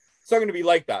game. It's not going to be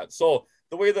like that. So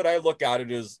the way that I look at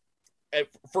it is,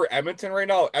 for Edmonton right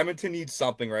now, Edmonton needs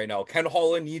something right now. Ken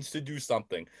Holland needs to do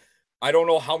something. I don't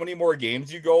know how many more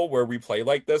games you go where we play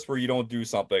like this, where you don't do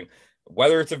something,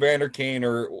 whether it's Evander Kane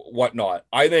or whatnot.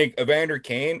 I think Evander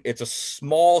Kane, it's a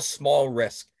small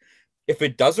risk. If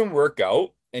it doesn't work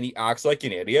out and he acts like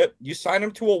an idiot, you sign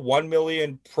him to a $1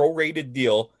 million prorated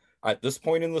deal at this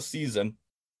point in the season.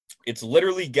 It's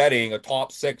literally getting a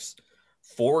top 6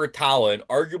 forward talent,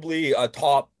 arguably a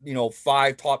top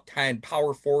 5, top 10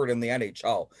 power forward in the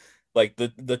NHL. Like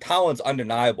the talent's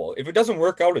undeniable. If it doesn't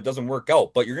work out, it doesn't work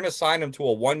out. But you're going to sign him to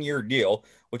a 1-year deal,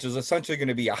 which is essentially going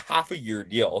to be a half a year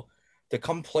deal to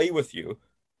come play with you.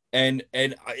 And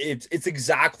it's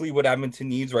exactly what Edmonton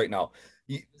needs right now.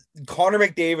 Connor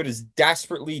McDavid is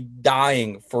desperately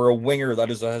dying for a winger that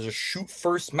has a shoot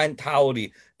first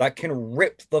mentality that can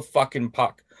rip the fucking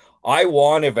puck. I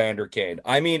want Evander Kane.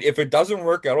 I mean, if it doesn't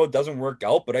work out, it doesn't work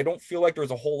out, but I don't feel like there's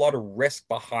a whole lot of risk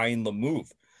behind the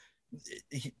move.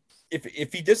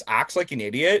 If he just acts like an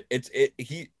idiot,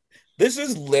 this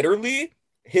is literally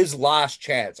his last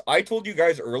chance. I told you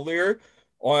guys earlier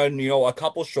on, a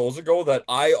couple shows ago that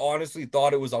I honestly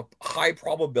thought it was a high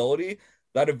probability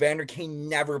that Evander Kane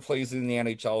never plays in the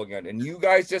NHL again. And you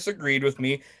guys disagreed with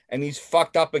me, and he's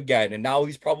fucked up again. And now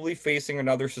he's probably facing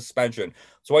another suspension.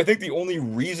 So I think the only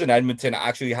reason Edmonton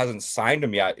actually hasn't signed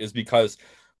him yet is because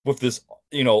with this,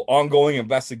 ongoing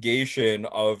investigation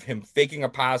of him faking a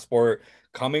passport,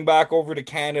 coming back over to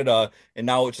Canada, and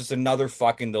now it's just another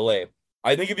fucking delay.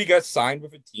 I think if he gets signed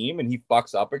with a team and he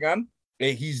fucks up again,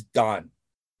 he's done.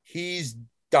 He's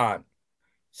done.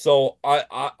 So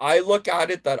I look at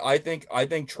it that I think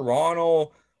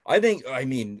Toronto, I think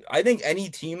any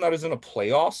team that is in a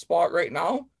playoff spot right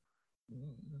now,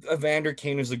 Evander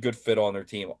Kane is a good fit on their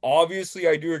team. Obviously,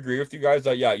 I do agree with you guys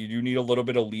that you do need a little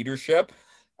bit of leadership,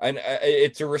 and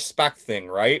it's a respect thing,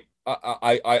 right?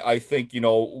 I think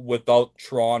without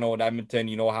Toronto and Edmonton,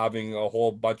 having a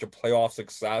whole bunch of playoff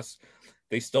success,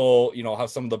 they still have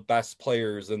some of the best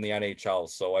players in the NHL.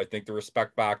 So I think the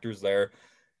respect factor's there.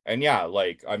 And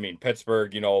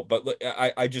Pittsburgh, but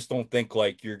I just don't think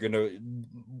you're gonna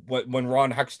when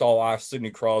Ron Hextall asked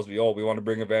Sidney Crosby, oh, we want to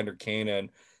bring Evander Kane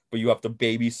in, but you have to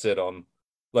babysit him.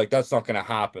 That's not gonna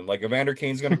happen. Evander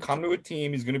Kane's gonna come to a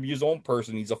team, he's gonna be his own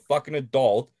person, he's a fucking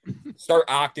adult, start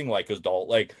acting like an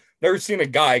adult. Never seen a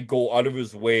guy go out of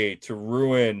his way to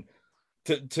ruin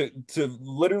to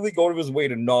literally go out of his way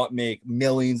to not make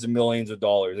millions and millions of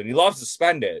dollars, and he loves to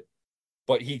spend it.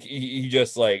 But he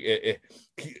just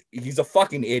he's a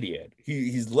fucking idiot.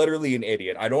 He's literally an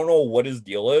idiot. I don't know what his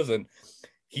deal is, and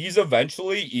he's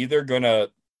eventually either gonna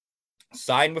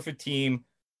sign with a team,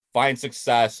 find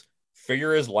success,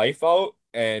 figure his life out,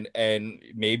 and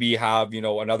maybe have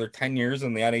another 10 years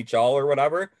in the NHL or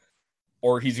whatever,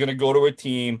 or he's gonna go to a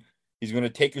team. He's gonna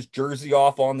take his jersey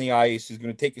off on the ice. He's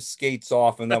gonna take his skates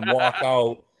off and then walk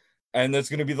out. And that's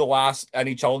going to be the last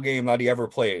NHL game that he ever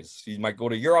plays. He might go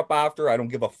to Europe after. I don't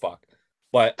give a fuck.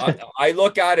 But I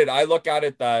look at it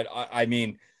that,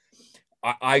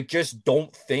 I just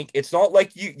don't think, it's not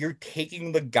like you're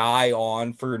taking the guy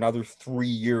on for another 3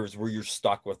 years where you're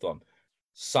stuck with him.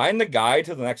 Sign the guy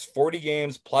to the next 40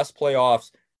 games plus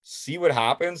playoffs. See what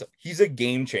happens. He's a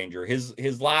game changer.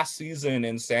 His last season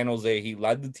in San Jose, he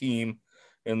led the team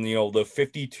in the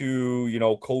 52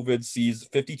 COVID season,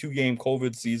 52 game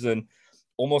COVID season,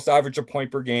 almost average a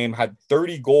point per game, had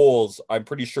 30 goals, I'm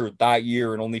pretty sure, that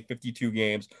year in only 52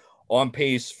 games, on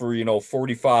pace for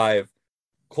 45,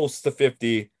 close to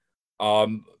 50.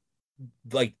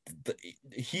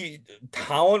 He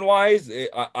talent wise,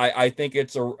 I think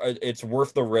it's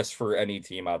worth the risk for any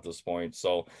team at this point.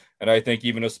 So, and I think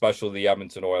even especially the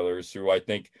Edmonton Oilers, who I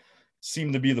think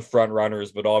seem to be the front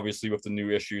runners, but obviously with the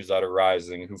new issues that are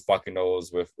rising, who fucking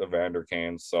knows with Evander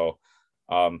Kane. So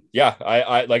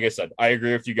I like I said, I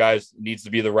agree with you guys. It needs to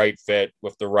be the right fit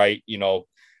with the right,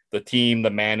 the team,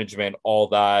 the management, all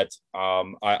that.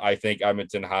 I think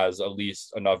Edmonton has at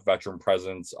least enough veteran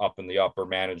presence up in the upper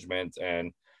management,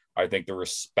 and I think the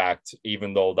respect,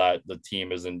 even though that the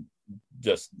team isn't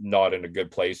just not in a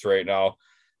good place right now,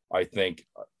 I think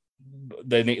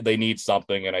they need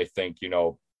something, and I think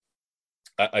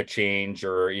a change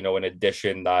or an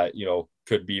addition that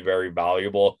could be very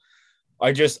valuable.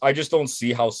 I just don't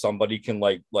see how somebody can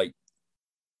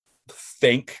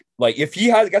think if he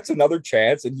gets another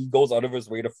chance and he goes out of his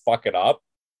way to fuck it up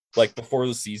before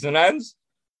the season ends.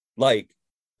 I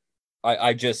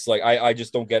just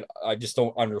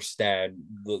don't understand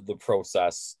the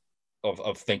process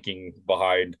of thinking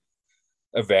behind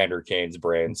Evander Kane's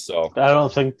brain. So I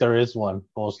don't think there is one.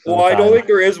 I don't think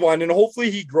there is one, and hopefully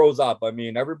he grows up. I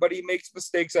mean, everybody makes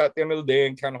mistakes at the end of the day,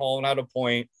 and Ken Holland had a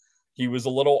point. He was a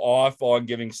little off on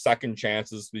giving second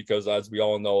chances because, as we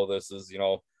all know, this is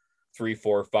 3,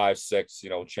 4, 5, 6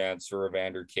 chance for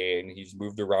Evander Kane. He's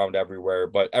moved around everywhere,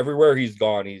 but everywhere he's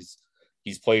gone, he's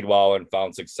played well and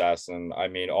found success. And I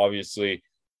mean, obviously,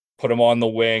 put him on the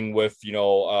wing with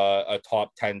a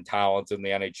top 10 talent in the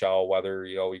NHL, whether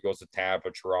he goes to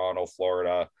Tampa, Toronto,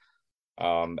 Florida,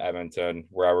 Edmonton,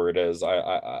 wherever it is.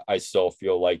 I still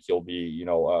feel like he'll be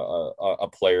a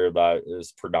player that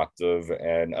is productive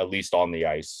and at least on the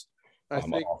ice. I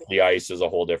think off the ice is a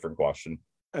whole different question.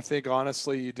 I think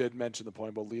honestly, you did mention the point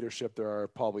about leadership. There are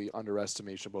probably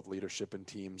underestimation about leadership in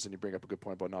teams, and you bring up a good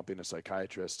point about not being a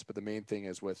psychiatrist. But the main thing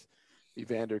is with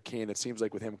Evander Kane, it seems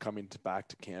like with him coming back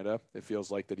to Canada, it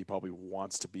feels like that he probably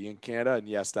wants to be in Canada. And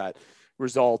yes, that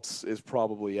results is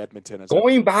probably Edmonton.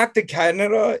 Going back to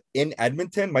Canada in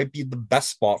Edmonton might be the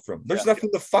best spot for him. There's nothing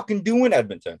to fucking do in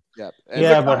Edmonton. Yeah,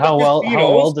 but how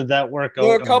well did that work out?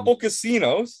 There are a couple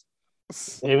casinos.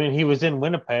 I mean, he was in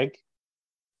Winnipeg.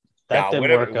 That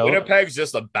didn't work out. Winnipeg's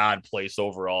just a bad place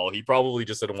overall. He probably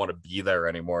just didn't want to be there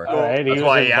anymore. All right, That's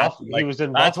why he acted. That's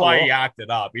Buffalo. why he acted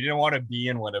up. He didn't want to be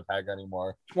in Winnipeg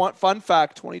anymore. Fun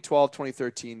fact: 2012,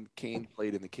 2013, Kane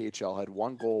played in the KHL, had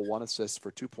 1 goal, 1 assist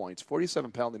for 2 points,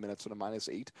 47 penalty minutes with a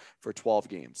 -8 for 12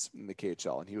 games in the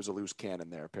KHL, and he was a loose cannon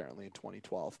there apparently in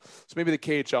 2012. So maybe the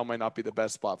KHL might not be the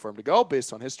best spot for him to go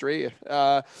based on history.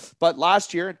 But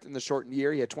last year, in the shortened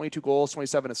year, he had 22 goals,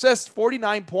 27 assists,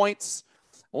 49 points.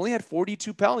 Only had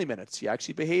 42 penalty minutes. He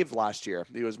actually behaved last year.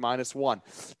 He was -1.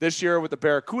 This year with the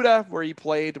Barracuda, where he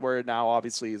played, where now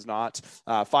obviously he's not,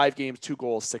 5 games, 2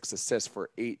 goals, 6 assists for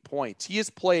 8 points. He has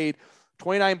played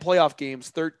 29 playoff games,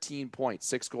 13 points,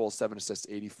 6 goals, 7 assists,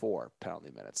 84 penalty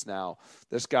minutes. Now,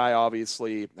 this guy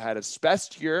obviously had his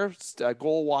best year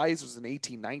goal-wise, was in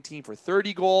 18-19 for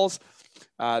 30 goals.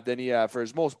 Then he, for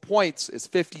his most points, is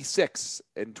 56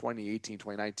 in 2018,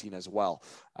 2019 as well.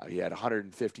 He had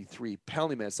 153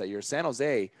 penalty minutes that year. San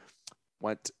Jose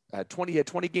had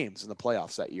 20 games in the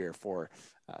playoffs that year for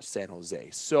San Jose.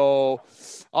 So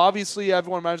obviously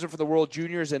everyone remembers him for the World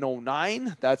Juniors in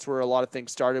 2009. That's where a lot of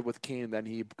things started with Kane. Then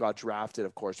he got drafted,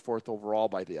 of course, 4th overall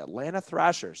by the Atlanta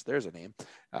Thrashers. There's a name,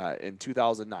 in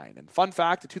 2009. And fun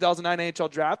fact, the 2009 NHL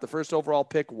draft, the first overall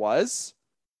pick was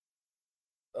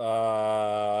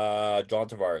John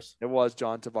Tavares. It was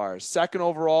John Tavares. Second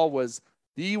overall was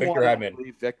the Victor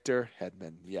Hedman. Victor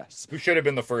Hedman. Yes. Who should have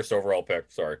been the first overall pick.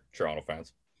 Sorry, Toronto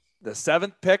fans. The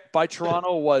 7th pick by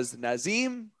Toronto was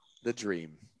Nazem the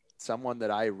Dream, someone that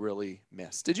I really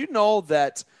missed. Did you know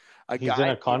that he's in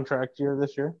a contract year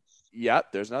this year? Yeah,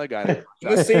 there's another guy.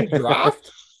 The same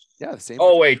draft? Yeah, the same.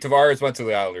 Oh, wait, Tavares went to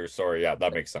the Islanders. Sorry, yeah,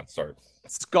 that makes sense. Sorry.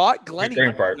 Scott Glennie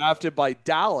was drafted by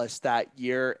Dallas that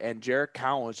year, and Jarrett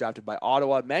Cowan was drafted by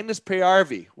Ottawa. Magnus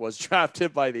Payarvi was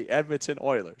drafted by the Edmonton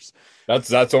Oilers.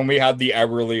 That's when we had the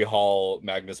Eberle Hall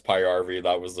Magnus Payarvi.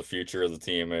 That was the future of the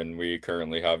team, and we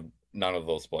currently have none of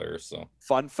those players. So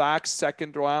fun fact: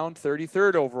 2nd round,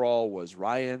 33rd overall was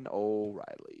Ryan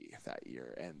O'Reilly that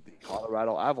year, and the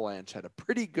Colorado Avalanche had a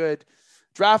pretty good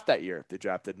draft that year. They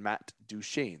drafted Matt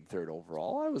Duchene 3rd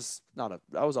overall. I was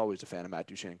always a fan of Matt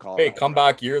Duchene in Colorado. Hey,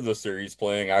 comeback year this year. He's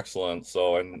playing excellent.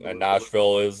 So and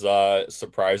Nashville is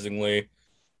surprisingly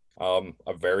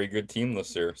a very good team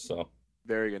this year. So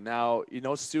very good. Now,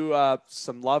 Sioux,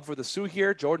 some love for the Sioux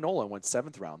here. Jordan Nolan went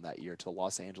 7th round that year to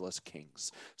Los Angeles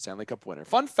Kings, Stanley Cup winner.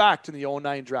 Fun fact in the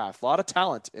 2009 draft, a lot of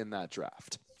talent in that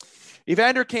draft.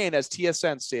 Evander Kane, as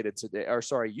TSN stated today, or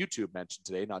sorry, YouTube mentioned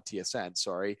today, not TSN,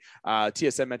 sorry.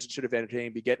 TSN mentioned, should Evander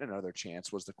Kane be getting another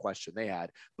chance was the question they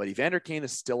had. But Evander Kane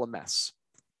is still a mess.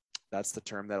 That's the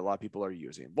term that a lot of people are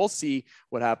using. We'll see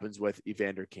what happens with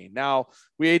Evander Kane. Now,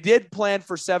 we did plan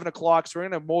for 7 o'clock, so we're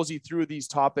going to mosey through these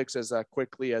topics as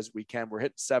quickly as we can. We're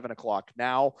hitting 7 o'clock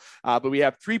now, but we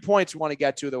have 3 points we want to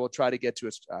get to that we'll try to get to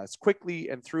as quickly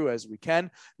and through as we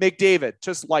can. McDavid,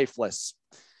 just lifeless.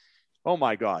 Oh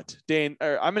my God, Dane,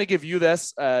 I'm going to give you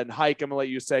this, and Hike, I'm going to let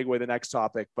you segue the next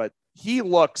topic, but he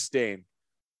looks, Dane,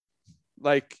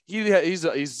 like he's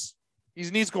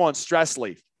needs to go on stress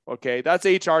leave. Okay. That's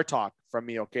HR talk from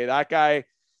me. Okay. That guy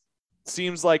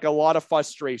seems like a lot of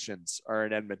frustrations are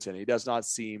in Edmonton. He does not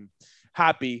seem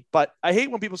happy, but I hate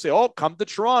when people say, oh, come to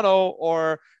Toronto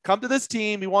or come to this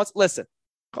team. Listen,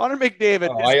 Connor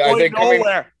McDavid is going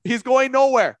nowhere. He's going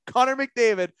nowhere. Connor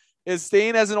McDavid is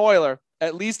staying as an Oiler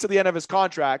at least to the end of his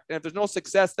contract. And if there's no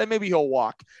success, then maybe he'll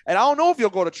walk. And I don't know if he'll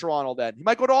go to Toronto then. He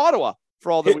might go to Ottawa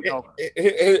for all that we know.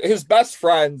 His best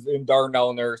friends in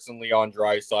Darnell Nurse and Leon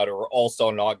Draisaitl are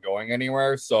also not going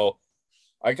anywhere. So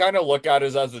I kind of look at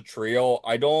it as a trio.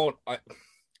 I don't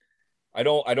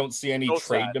see any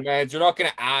trade demands. You're not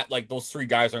going to add, like, those 3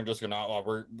 guys aren't just going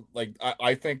to,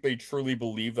 I think they truly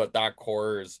believe that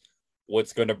core is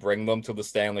what's going to bring them to the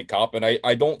Stanley Cup. And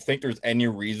I don't think there's any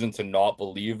reason to not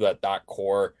believe that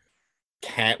core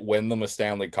can't win them a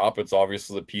Stanley Cup. It's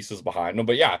obviously the pieces behind them.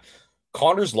 But yeah,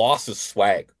 Connor's lost his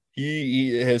swag.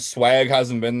 His swag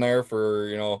hasn't been there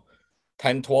for,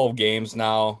 10, 12 games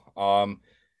now.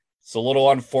 It's a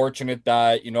little unfortunate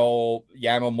that,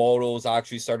 Yamamoto's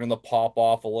actually starting to pop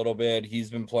off a little bit. He's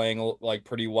been playing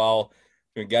pretty well.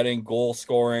 Been getting goal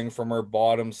scoring from our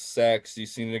bottom 6. You've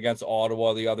seen it against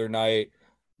Ottawa the other night.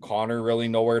 Connor really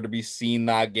nowhere to be seen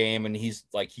that game, and he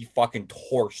fucking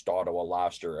torched Ottawa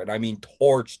last year. And I mean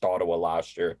torched Ottawa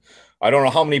last year. I don't know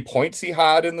how many points he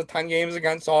had in the 10 games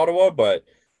against Ottawa, but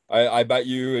I bet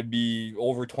you it'd be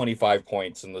over 25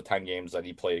 points in the 10 games that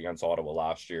he played against Ottawa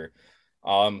last year.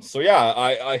 So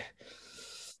yeah,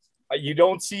 you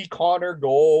don't see Connor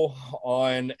go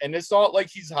on, and it's not like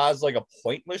he has like a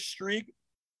pointless streak.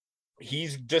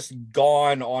 He's just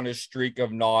gone on a streak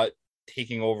of not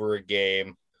taking over a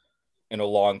game. in a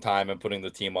long time and putting the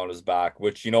team on his back,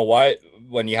 which, you know what,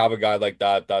 when you have a guy like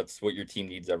that, that's what your team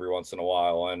needs every once in a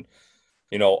while. And,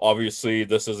 you know, obviously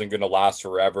this isn't going to last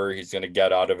forever. He's going to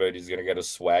get out of it. He's going to get his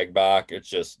swag back. It's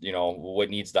just, you know, what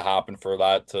needs to happen for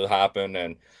that to happen.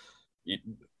 And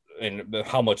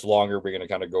how much longer we're going to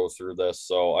kind of go through this.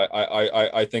 So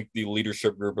I think the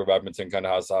leadership group of Edmonton kind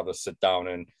of has to have a sit down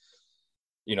and,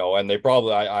 you know, and they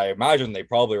probably, I imagine they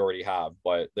probably already have,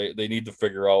 but they need to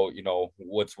figure out, you know,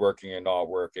 what's working and not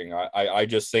working. I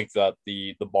just think that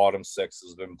the bottom six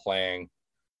has been playing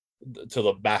to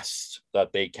the best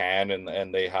that they can,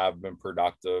 and they have been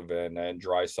productive, and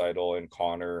Draisaitl and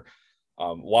Connor,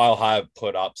 while have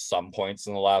put up some points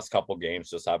in the last couple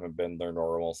games, just haven't been their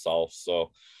normal self.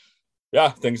 So yeah,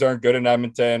 things aren't good in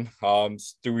Edmonton.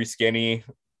 Stewie Skinny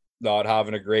not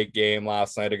having a great game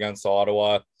last night against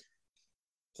Ottawa.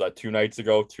 So that 2 nights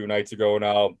ago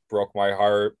now, broke my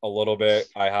heart a little bit.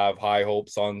 I have high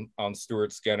hopes on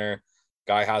Stuart Skinner.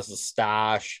 Guy has a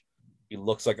stash. He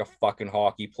looks like a fucking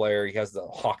hockey player. He has the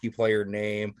hockey player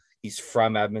name. He's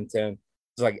from Edmonton.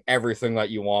 It's like everything that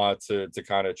you want to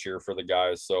kind of cheer for the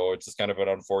guys. So it's just kind of an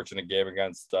unfortunate game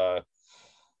against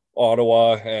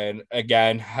Ottawa. And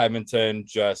again, Edmonton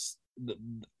just,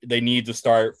 they need to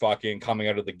start fucking coming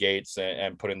out of the gates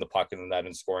and putting the puck in the net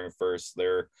and scoring first.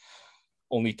 They're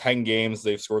only 10 games.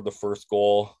 They've scored the first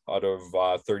goal out of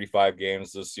 35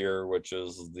 games this year, which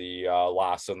is the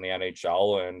last in the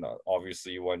NHL. And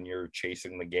obviously when you're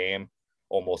chasing the game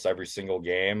almost every single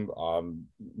game,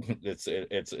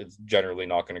 it's generally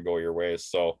not going to go your way.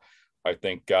 So I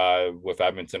think with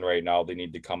Edmonton right now, they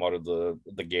need to come out of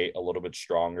the gate a little bit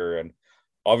stronger. And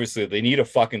obviously they need a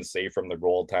fucking save from the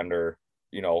goaltender,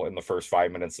 you know, in the first 5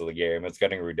 minutes of the game. It's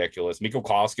getting ridiculous. Mikko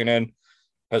Koskinen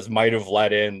might have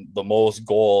let in the most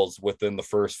goals within the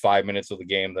first 5 minutes of the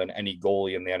game than any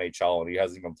goalie in the NHL, and he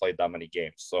hasn't even played that many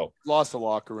games. So lost the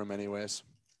locker room anyways.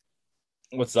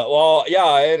 What's that? Well,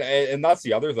 yeah, and that's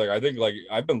the other thing. I think, like,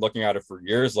 I've been looking at it for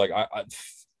years. Like,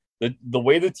 the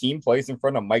way the team plays in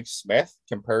front of Mike Smith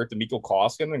compared to Mikko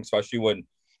Koskinen, especially when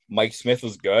Mike Smith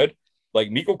is good. Like,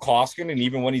 Mikko Koskinen,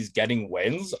 even when he's getting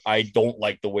wins, I don't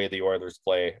like the way the Oilers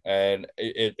play, and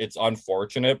it's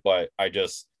unfortunate, but I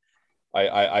just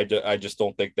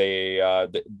don't think they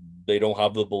don't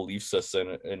have the belief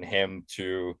system in him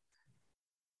to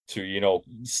you know,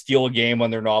 steal a game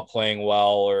when they're not playing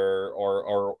well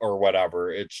or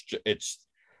whatever.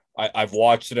 I've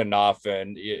watched it enough,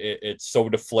 and it's so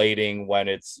deflating when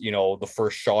it's, you know, the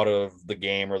first shot of the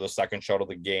game or the second shot of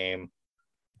the game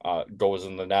goes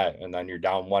in the net, and then you're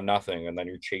down 1-0, and then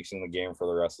you're chasing the game for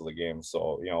the rest of the game.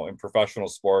 So, you know, in professional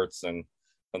sports and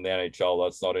in the NHL,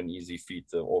 that's not an easy feat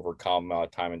to overcome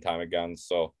time and time again.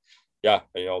 So yeah,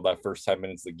 you know, that first 10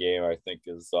 minutes of the game, I think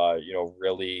is, you know,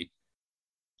 really,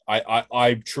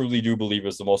 I truly do believe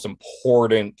is the most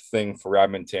important thing for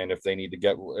Edmonton if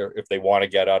they want to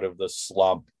get out of this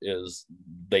slump, is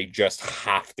they just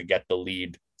have to get the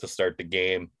lead to start the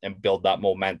game and build that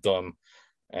momentum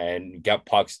and get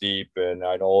pucks deep. And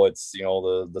I know it's, you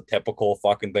know, the typical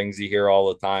fucking things you hear all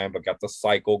the time, but get the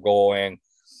cycle going,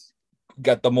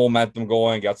 get the momentum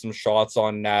going, get some shots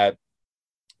on net.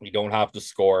 You don't have to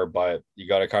score, but you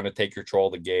got to kind of take control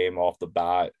of the game off the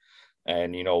bat.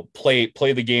 And, you know, play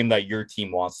the game that your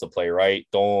team wants to play, right?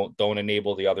 Don't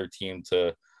enable the other team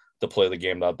to play the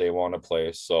game that they want to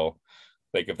play. So,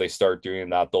 like, if they start doing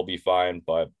that, they'll be fine.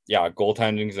 But yeah,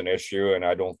 goaltending is an issue, and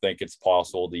I don't think it's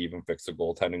possible to even fix the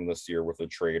goaltending this year with a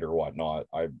trade or whatnot.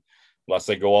 Unless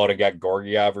they go out and get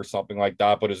Gorgiev or something like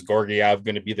that. But is Gorgiev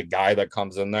going to be the guy that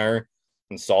comes in there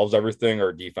and solves everything?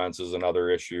 Or defense is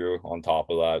another issue on top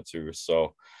of that too.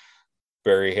 So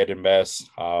very hit and miss.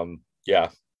 Yeah.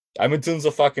 Edmonton's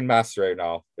a fucking mess right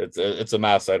now. It's a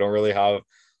mess. I don't really have.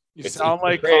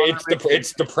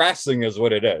 It's depressing, is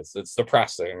what it is. It's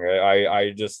depressing.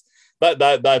 I just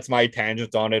that's my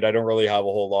tangent on it. I don't really have a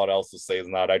whole lot else to say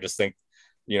than that. I just think,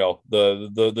 you know, the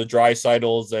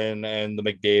Draisaitl's and the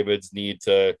McDavids need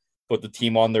to put the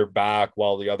team on their back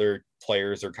while the other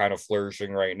players are kind of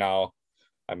flourishing right now.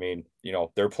 I mean, you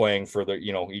know, they're playing for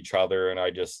each other, and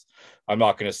I'm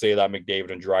not going to say that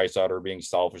McDavid and Draisaitl are being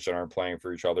selfish and aren't playing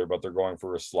for each other, but they're going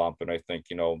for a slump, and I think,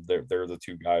 you know, they're the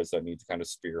two guys that need to kind of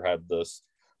spearhead this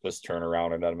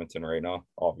turnaround in Edmonton right now,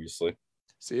 obviously.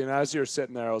 See, and as you're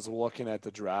sitting there, I was looking at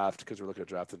the draft, because we're looking at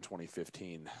draft in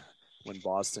 2015 when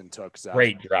Boston took Zabril.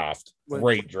 Great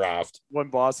draft. When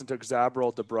Boston took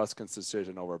Zabril, DeBruskin's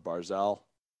decision over Barzal,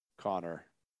 Connor,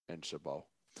 and Chabot,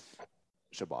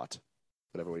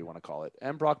 whatever you want to call it,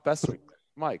 and Brock Besser.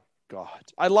 My God,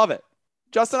 I love it,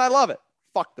 Justin. I love it.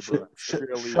 Fuck the Bruins.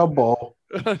 Chabot.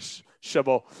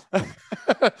 Chabot.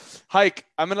 Hike,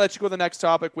 I'm going to let you go to the next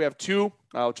topic. We have two.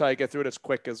 I'll try to get through it as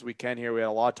quick as we can here. We had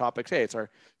a lot of topics. Hey, it's our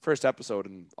first episode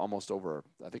in almost over,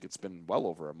 I think it's been well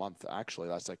over a month, actually.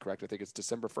 That's correct. I think it's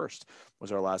December 1st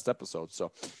was our last episode.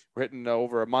 So we're hitting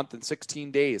over a month and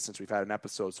 16 days since we've had an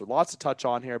episode. So lots to touch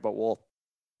on here, but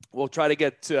we'll try to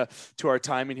get to our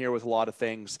timing here with a lot of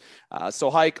things. So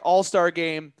Hike, All-Star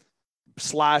Game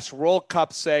 / World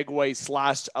Cup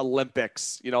segue /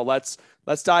 Olympics.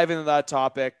 Let's dive into that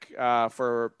topic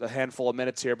for a handful of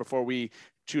minutes here before we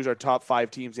choose our top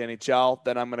 5 teams in the NHL.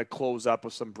 Then I'm going to close up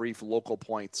with some brief local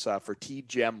points for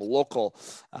TGEM local.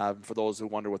 For those who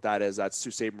wonder what that is, that's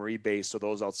Sault Ste. Marie based. So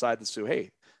those outside the Sault, hey,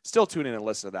 still tune in and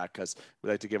listen to that because we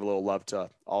like to give a little love to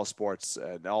all sports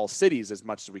and all cities as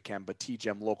much as we can. But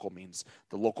TGEM local means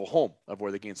the local home of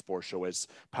where the Game Sports Show is,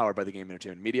 powered by the Game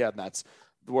Entertainment Media, and that's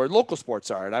where local sports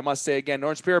are. And I must say again,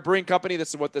 Northern Superior Brewing Company, this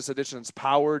is what this edition is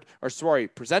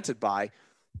presented by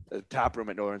the tap room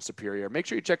at Northern Superior. Make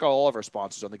sure you check out all of our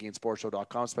sponsors on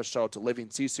thegamesportshow.com. Special shout out to Living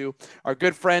Sisu, our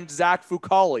good friend Zach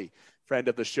Fucali, friend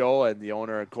of the show and the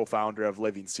owner and co-founder of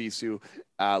Living Sisu,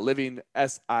 Living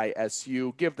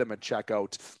SISU. Give them a check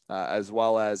out, as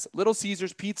well as Little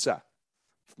Caesars Pizza.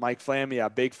 Mike Flamm, a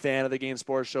big fan of the Game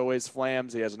Sports Show, is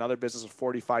Flams. He has another business with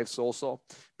 45 Social.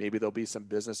 Maybe there'll be some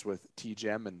business with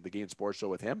TGEM and the Game Sports Show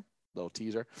with him. Little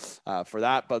teaser for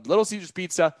that. But Little Caesars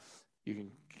Pizza, you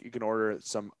can order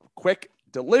some quick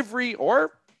delivery,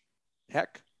 or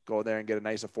heck, go there and get a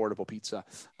nice affordable pizza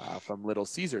from Little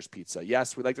Caesars Pizza.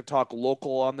 Yes, we like to talk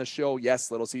local on the show. Yes,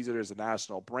 Little Caesars is a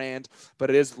national brand, but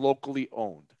it is locally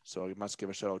owned. So we must give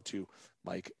a shout out to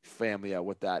Mike family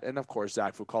with that. And of course,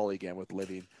 Zach Fucali again with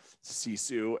Living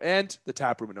Sisu and the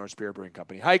tap room at North Superior Brewing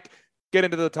Company. Hike, get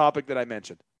into the topic that I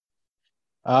mentioned.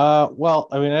 Well,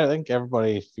 I mean, I think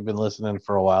everybody, if you've been listening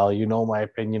for a while, you know my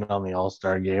opinion on the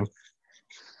All-Star Game.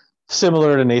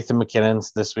 Similar to Nathan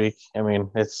McKinnon's this week. I mean,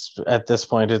 it's at this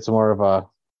point, it's more of a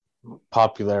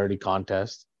popularity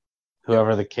contest.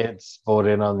 Whoever the kids vote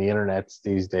in on the internets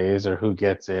these days, or who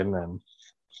gets in, and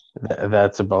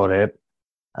that's about it.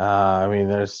 I mean,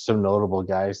 there's some notable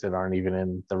guys that aren't even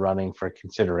in the running for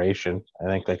consideration. I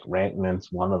think like Rantanen's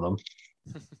one of them.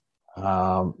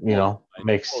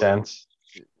 Makes sense.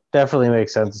 Definitely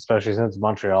makes sense, especially since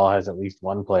Montreal has at least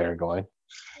one player going.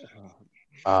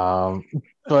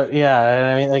 But yeah, and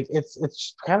I mean, like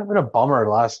it's kind of been a bummer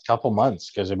the last couple months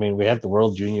because I mean, we had the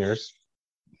World Juniors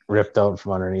ripped out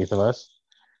from underneath of us.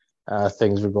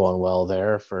 Things were going well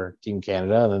there for Team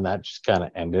Canada, and then that just kind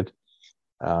of ended.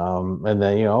 And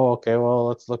then, okay, well,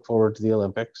 let's look forward to the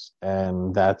Olympics,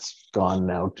 and that's gone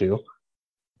now too.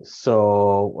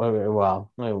 So,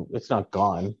 well, it's not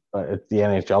gone, but the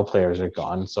NHL players are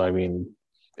gone. So, I mean,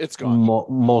 it's gone.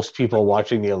 Most people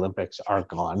watching the Olympics are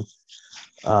gone,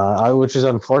 which is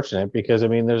unfortunate because, I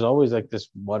mean, there's always like this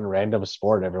one random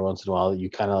sport every once in a while that you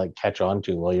kind of like catch on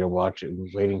to while you're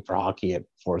waiting for hockey at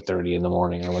 4:30 in the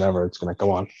morning or whatever it's going to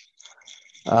go on.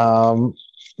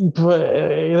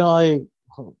 But,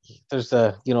 there's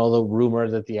the rumor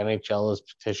that the NHL has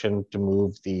petitioned to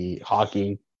move the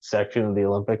hockey section of the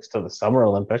Olympics to the Summer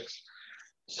Olympics,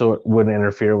 so it wouldn't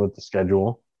interfere with the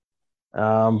schedule.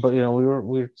 But we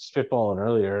were spitballing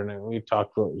earlier, and we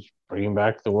talked about bringing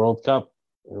back the World Cup.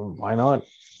 Why not?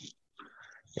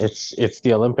 It's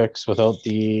the Olympics without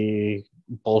the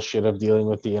bullshit of dealing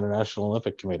with the International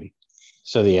Olympic Committee,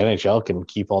 so the NHL can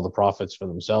keep all the profits for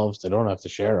themselves. They don't have to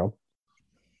share them.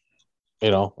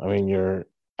 I mean, your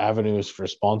avenues for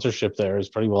sponsorship there is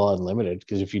pretty well unlimited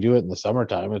because if you do it in the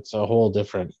summertime, it's a whole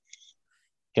different,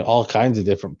 all kinds of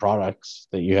different products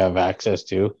that you have access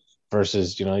to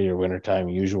versus, your wintertime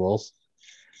usuals.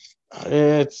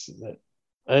 It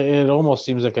almost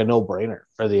seems like a no-brainer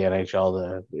for the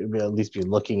NHL to at least be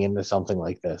looking into something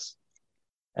like this.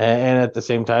 And at the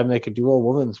same time, they could do a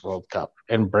Women's World Cup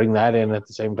and bring that in at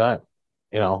the same time.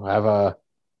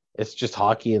 It's just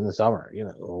hockey in the summer. We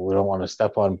don't want to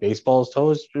step on baseball's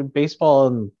toes. Baseball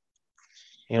in,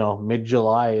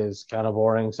 mid-July is kind of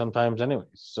boring sometimes anyways.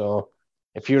 So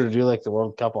if you were to do like the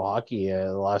World Cup of hockey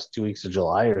the last 2 weeks of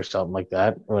July or something like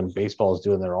that, when baseball is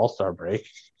doing their All-Star break,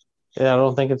 I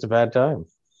don't think it's a bad time.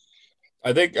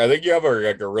 I think you have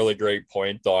a really great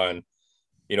point on,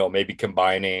 maybe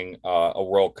combining a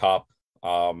World Cup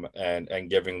and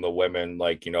giving the women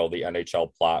the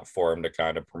NHL platform to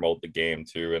kind of promote the game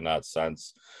too in that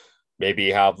sense.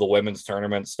 Maybe have the women's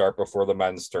tournament start before the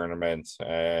men's tournament.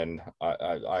 And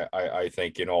I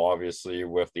think, obviously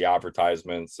with the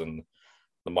advertisements and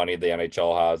the money the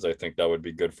NHL has, I think that would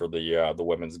be good for the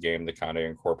women's game to kind of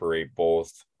incorporate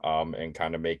both and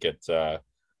kind of make it, a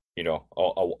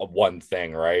one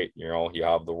thing, right? You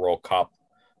have the World Cup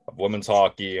women's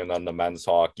hockey and then the men's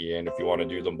hockey. And if you want to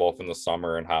do them both in the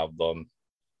summer and have them,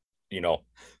 you know,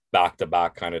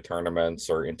 back-to-back kind of tournaments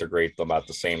or integrate them at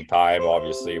the same time,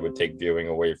 obviously it would take viewing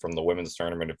away from the women's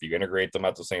tournament if you integrate them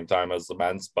at the same time as the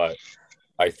men's. But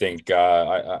I think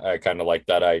I kind of like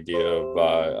that idea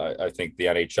of I think the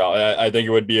NHL. I think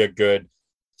it would be a good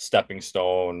stepping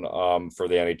stone for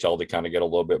the NHL to kind of get a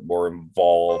little bit more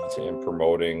involved in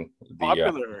promoting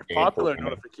the popular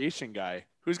notification guy.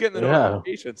 Who's getting the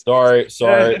notifications? Sorry,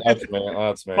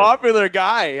 that's me. Popular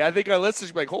guy. I think our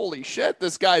listeners will be like, "Holy shit,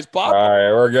 this guy's popular." All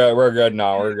right, we're good. We're good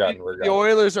now. We're good. The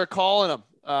Oilers are calling him.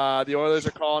 The Oilers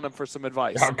are calling him for some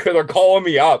advice. They're calling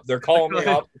me up. They're calling me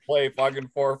up to play fucking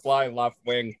 4-fly left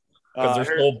wing because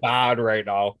they're so bad right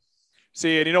now.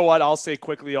 See, and you know what? I'll say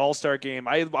quickly, All-Star game.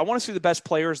 I want to see the best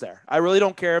players there. I really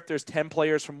don't care if there's 10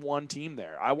 players from one team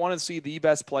there. I want to see the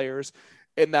best players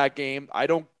in that game.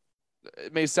 It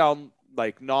may sound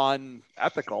like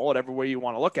non-ethical, whatever way you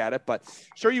want to look at it, but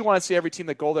sure, you want to see every team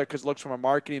that go there because it looks from a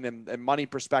marketing and money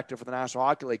perspective for the National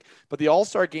Hockey League. But the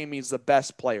All-Star game means the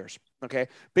best players. Okay,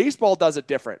 baseball does it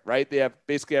different, right? They have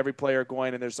basically every player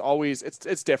going, and there's always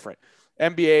it's different.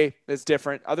 NBA is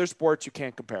different. Other sports you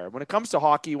can't compare. When it comes to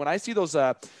hockey, when I see those,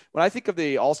 when I think of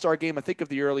the All-Star game, I think of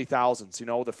the early thousands. You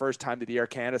know, the first time that the Air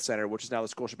Canada Centre, which is now the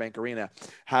Scotiabank Arena,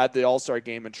 had the All-Star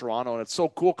game in Toronto, and it's so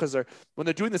cool because when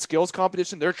they're doing the skills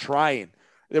competition, they're trying.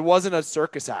 It wasn't a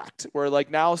circus act where like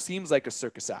now seems like a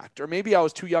circus act, or maybe I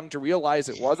was too young to realize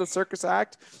it was a circus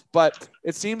act, but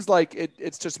it seems like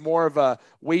it's just more of a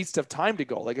waste of time to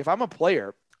go. Like if I'm a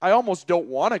player, I almost don't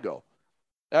want to go.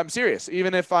 I'm serious.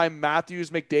 Even if I'm Matthews,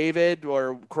 McDavid,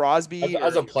 or Crosby.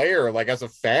 As a player, like as a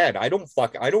fan, I don't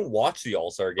watch the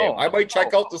All-Star game. I might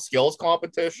check out the skills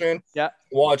competition. Yeah.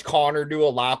 Watch Connor do a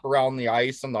lap around the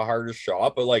ice on the hardest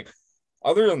shot. But like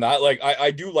other than that, like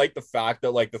I do like the fact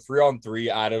that like the 3-on-3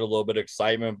 added a little bit of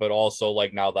excitement, but also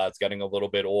like now that's getting a little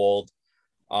bit old.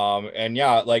 And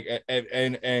yeah, like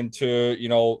and to, you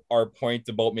know, our point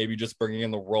about maybe just bringing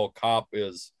in the World Cup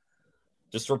is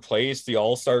just replace the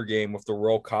All-Star game with the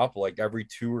World Cup like every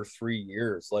 2 or 3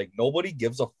 years. Like nobody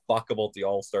gives a fuck about the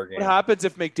All-Star game. What happens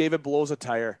if McDavid blows a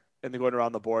tire and they're going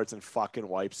around the boards and fucking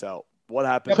wipes out? What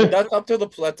happens? Yeah, but that's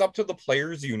up to the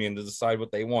players union to decide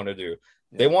what they want to do.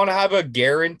 Yeah. They want to have a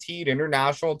guaranteed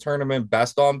international tournament,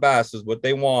 best on best is what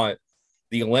they want.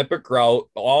 The Olympic route,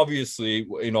 obviously,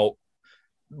 you know,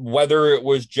 whether it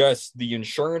was just the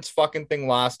insurance fucking thing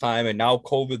last time and now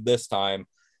COVID this time,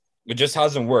 it just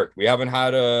hasn't worked. We haven't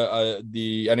had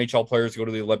the NHL players go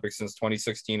to the Olympics since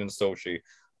 2016 in Sochi.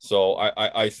 So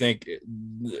I think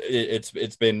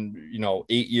it's been, you know,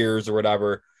 8 years or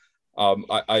whatever.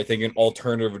 I think an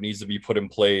alternative needs to be put in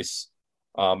place.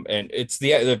 And if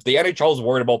the NHL is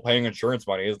worried about paying insurance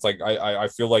money, it's like I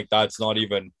feel like that's not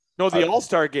even. No, the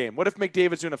All-Star game. What if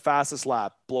McDavid's doing a fastest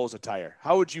lap, blows a tire?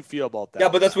 How would you feel about that? Yeah,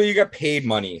 but that's what you get paid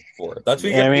money for. That's what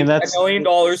you get paid $1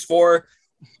 million for.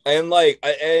 And like,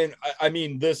 I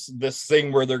mean, this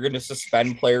thing where they're going to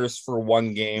suspend players for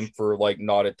 1 game for like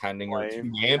not attending or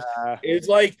 2 games is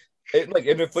like, and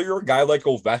if you're a guy like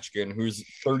Ovechkin who's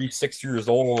 36 years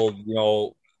old, you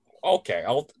know, okay,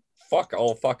 I'll have a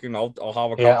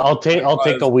I'll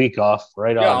take a week off.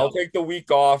 Right on. Yeah, I'll take the week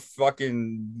off.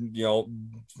 Fucking, you know,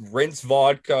 rinse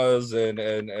vodkas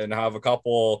and have a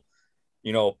couple,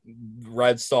 you know,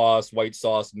 red sauce, white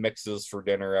sauce mixes for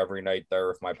dinner every night there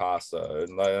with my pasta.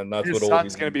 And that's his what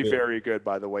son's going to be very good,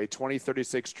 by the way.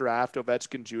 2036 draft,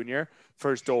 Ovechkin Jr.,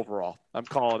 first overall. I'm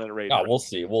calling it right now. We'll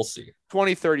see.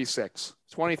 2036,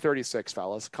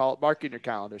 fellas. Mark in your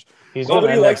calendars. He's going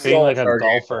to end up being like a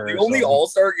golfer. The only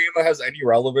All-Star game that has any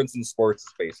relevance in sports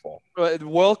is baseball.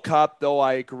 World Cup, though,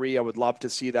 I agree. I would love to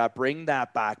see that. Bring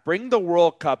that back. Bring the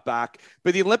World Cup back.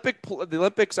 But the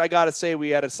Olympics, I got to say,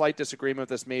 we had a slight disagreement with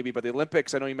this maybe, but the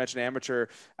Olympics, I know you mentioned amateur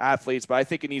athletes, but I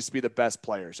think it needs to be the best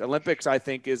players. Olympics, I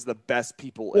think, is the best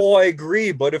people. Well, I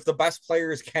agree, but if the best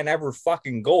players can ever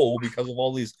fucking go because of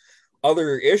all these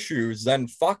other issues, then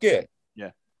fuck it.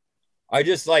 Yeah. I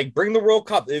just like bring the World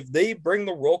Cup. If they bring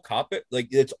the World Cup,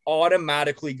 it's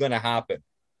automatically going to happen.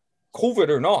 COVID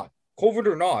or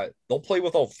not, they'll play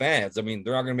without fans. I mean,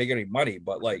 they're not going to make any money,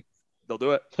 but like they'll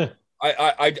do it.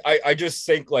 I just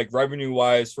think like revenue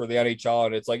wise for the NHL,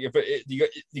 and it's like if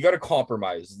you got to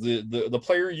compromise the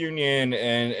player union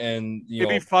and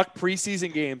maybe fuck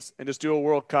preseason games and just do a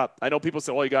World Cup. I know people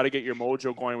say, "Oh, you got to get your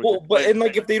mojo going."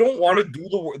 With if they don't want to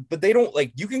do but they don't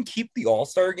like, you can keep the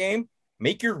All-Star game,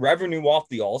 make your revenue off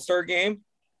the All-Star game,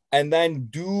 and then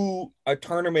do a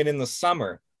tournament in the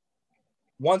summer.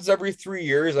 Once every 3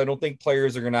 years, I don't think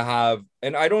players are gonna have,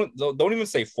 and I don't even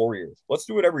say 4 years. Let's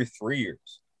do it every 3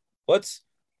 years. Let's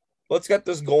let's get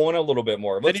this going a little bit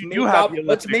more. Let's you make do have up. the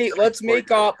Let's Olympics make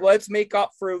up. Let's make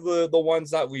up for the ones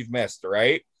that we've missed,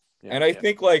 right? Yeah, and I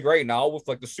think like right now with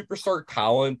like the superstar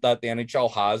talent that the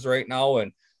NHL has right now,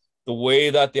 and the way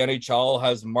that the NHL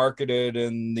has marketed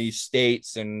in the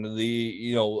States, and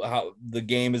the how the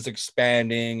game is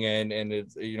expanding, and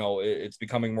it's it's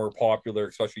becoming more popular,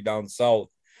 especially down south.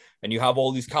 And you have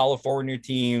all these California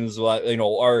teams that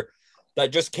are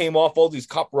that just came off all these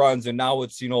cup runs, and now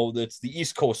it's it's the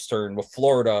East Coast turn with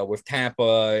Florida, with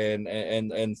Tampa,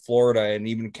 and Florida, and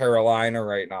even Carolina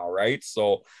right now, right?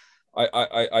 So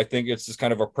I think it's just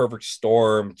kind of a perfect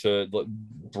storm to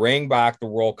bring back the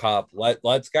World Cup.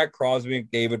 Let's get Crosby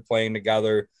and David playing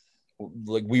together.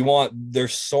 Like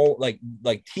there's so like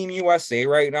Team USA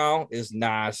right now is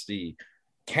nasty.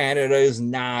 Canada is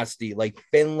nasty. Like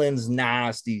Finland's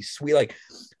nasty. Sweet.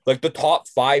 Like the top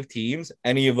 5 teams,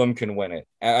 any of them can win it.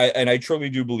 And I truly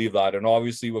do believe that. And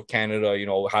obviously with Canada,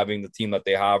 having the team that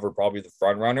they have are probably the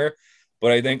front runner.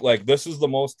 But I think like this is the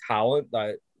most talent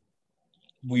that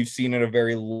we've seen in a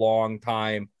very long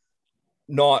time,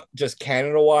 not just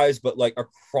Canada wise, but like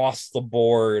across the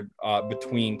board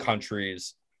between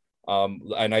countries.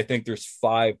 And I think there's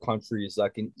 5 countries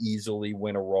that can easily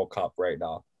win a World Cup right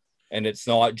now. And it's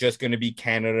not just going to be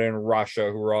Canada and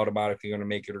Russia who are automatically going to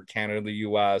make it, or Canada, the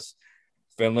US.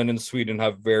 Finland and Sweden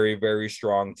have very, very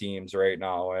strong teams right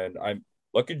now. And I'm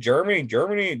look at Germany.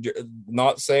 Germany,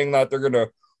 not saying that they're going to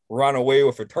run away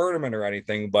with a tournament or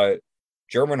anything, but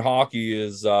German hockey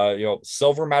is,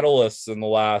 silver medalists in the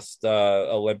last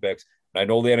Olympics. And I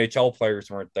know the NHL players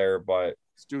weren't there, but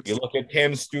you look at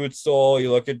Tim Stützle,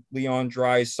 you look at Leon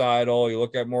Draisaitl, you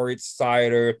look at Moritz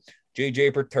Seider,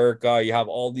 JJ Peterka. You have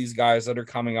all these guys that are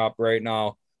coming up right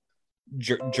now.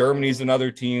 Germany's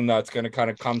another team that's going to kind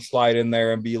of come slide in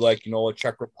there and be like, a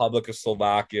Czech Republic of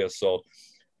Slovakia. So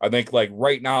I think like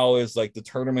right now is like the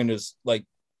tournament is like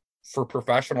for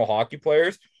professional hockey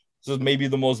players. This is maybe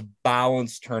the most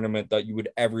balanced tournament that you would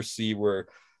ever see, where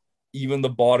even the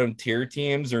bottom tier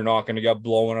teams are not going to get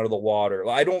blown out of the water.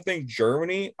 I don't think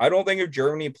if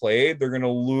Germany played, they're going to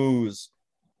lose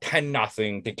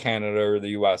 10-0 to Canada or the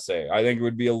USA. I think it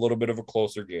would be a little bit of a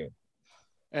closer game.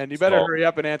 And you better hurry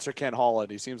up and answer Ken Holland.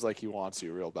 He seems like he wants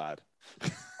you real bad.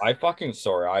 I closed it.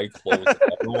 I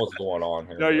don't know what's going on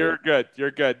here. No, you're good.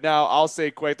 You're good. Now, I'll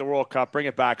say quite the World Cup. Bring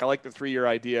it back. I like the 3-year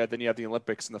idea. Then you have the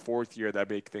Olympics in the 4th year that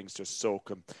make things just so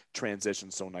transition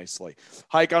so nicely.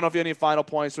 Hike, I don't know if you have any final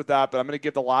points with that, but I'm going to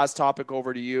give the last topic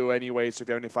over to you anyway. So if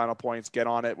you have any final points, get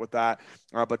on it with that.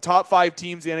 But top 5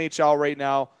 teams in the NHL right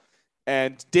now.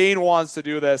 And Dane wants to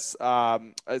do this,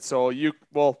 so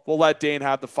we'll let Dane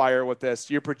have the fire with this.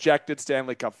 Your projected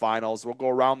Stanley Cup Finals. We'll go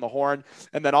around the horn,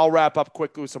 and then I'll wrap up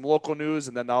quickly with some local news,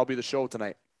 and then that'll be the show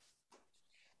tonight.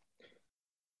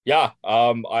 Yeah,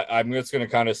 I'm just going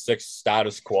to kind of stick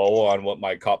status quo on what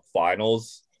my Cup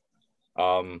Finals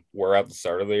were at the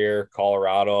start of the year.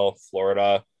 Colorado,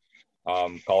 Florida.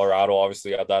 Colorado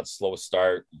obviously had that slow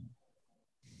start.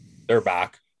 They're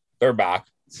back. They're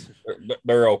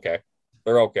okay.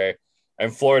 They're okay.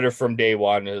 And Florida from day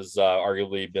one has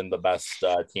arguably been the best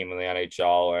team in the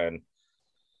NHL. And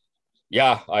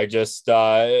yeah, I just,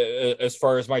 as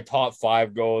far as my top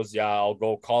 5 goes, yeah, I'll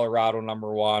go Colorado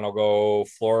number 1. I'll go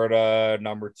Florida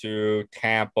number 2,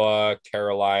 Tampa,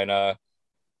 Carolina.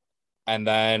 And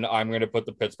then I'm going to put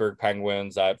the Pittsburgh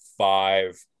Penguins at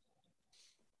 5,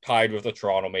 tied with the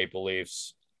Toronto Maple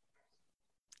Leafs.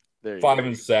 5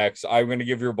 and 6. I'm going to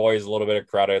give your boys a little bit of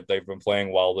credit. They've been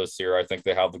playing well this year. I think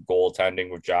they have the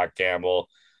goaltending with Jack Campbell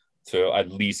to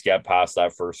at least get past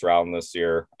that first round this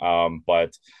year.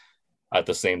 But at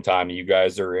the same time, you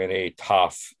guys are in a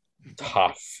tough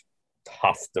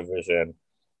division,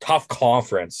 tough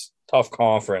conference.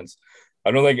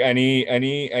 I don't think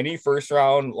any first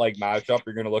round like matchup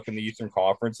you're going to look in the Eastern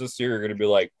Conference this year, you're going to be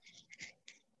like,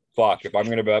 fuck, if I'm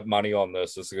going to bet money on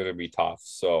this is going to be tough.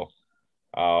 So,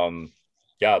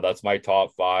 yeah, that's my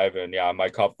top 5. And yeah, my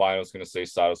Cup final is going to stay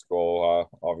status quo,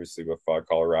 obviously with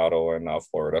Colorado and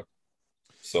Florida.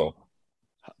 So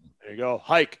there you go.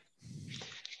 Hike.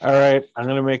 All right. I'm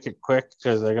going to make it quick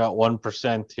because I got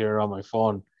 1% here on my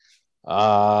phone.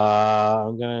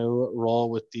 I'm going to roll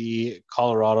with the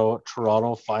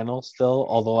Colorado-Toronto final still,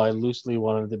 although I loosely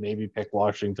wanted to maybe pick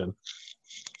Washington.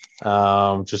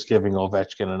 Just giving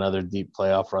Ovechkin another deep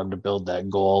playoff run to build that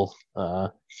goal.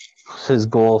 His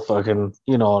goal fucking,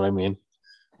 you know what I mean.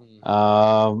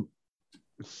 I'm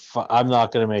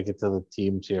not going to make it to the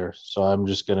teams here, so I'm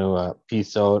just going to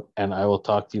peace out, and I will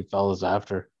talk to you fellas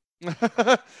after.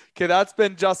 Okay, that's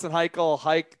been Justin Heichel.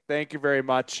 Hike, thank you very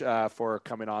much for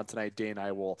coming on tonight. Dane and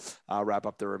I will wrap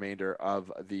up the remainder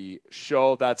of the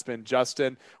show. That's been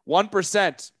Justin.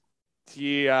 1%.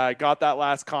 He got that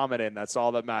last comment in. That's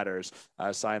all that matters.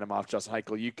 Sign him off, Justin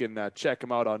Heichel. You can check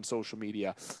him out on social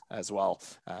media as well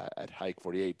at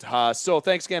Hike48. So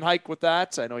thanks again, Hike, with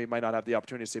that. I know you might not have the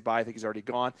opportunity to say bye. I think he's already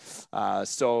gone.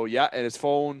 So yeah, and his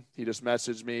phone, he just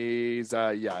messaged me.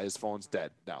 His phone's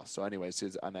dead now. So anyways,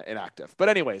 he's inactive. But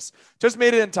anyways, just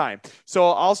made it in time. So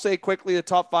I'll say quickly the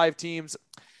top 5 teams.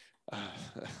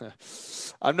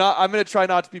 I'm going to try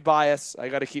not to be biased. I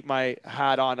got to keep my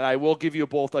hat on, and I will give you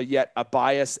both a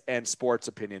bias and sports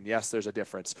opinion. Yes, there's a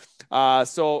difference.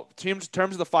 So in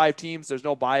terms of the 5 teams, there's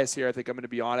no bias here. I think I'm going to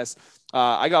be honest.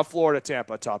 I got Florida,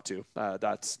 Tampa, top 2.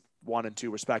 That's 1 and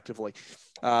 2 respectively.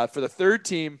 For the 3rd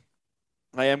team,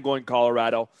 I am going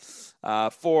Colorado.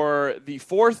 For the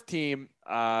 4th team,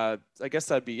 I guess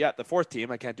that'd be, the 4th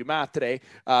team. I can't do math today.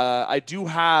 I do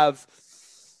have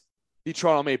the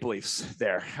Toronto Maple Leafs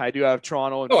there. I do have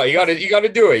Toronto. Oh, you got to do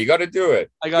it. You got to do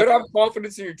it. You got to have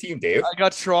confidence in your team, Dave. I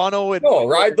got Toronto.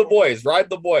 Ride the boys. Ride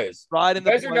the boys. You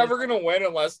guys are never going to win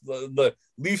unless the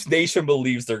Leafs Nation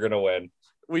believes they're going to win.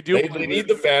 We do. They need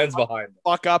the fans behind them.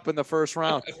 Fuck up in the first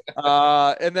round.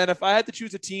 And then if I had to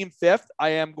choose a team 5th, I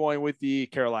am going with the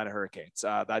Carolina Hurricanes.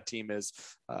 That team is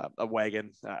a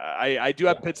wagon. I do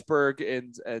have Pittsburgh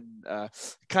and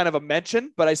kind of a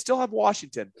mention, but I still have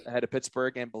Washington ahead of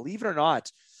Pittsburgh. And believe it or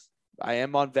not, I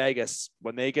am on Vegas.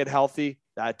 When they get healthy,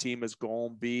 that team is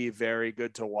going to be very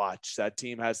good to watch. That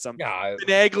team has some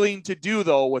finagling to do,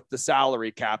 though, with the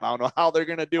salary cap. I don't know how they're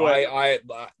going to do it.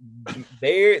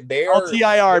 They are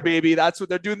LTIR, baby. That's what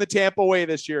they're doing the Tampa way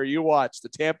this year. You watch. The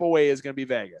Tampa way is going to be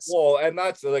Vegas. Well, and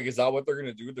that's is that what they're going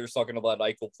to do? They're still going to let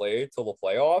Eichel play till the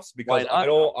playoffs? Because I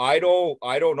don't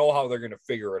know how they're going to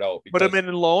figure it out. Put him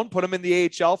in loan, put him in the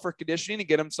AHL for conditioning and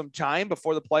get him some time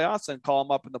before the playoffs and call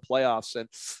him up in the playoffs. And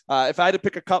if I had to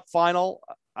pick a cup final,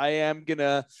 I am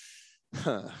gonna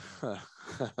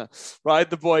ride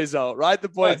the boys out. Ride the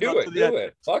boys. Do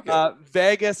it. Fuck it.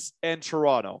 Vegas and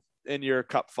Toronto in your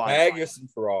cup final. Vegas and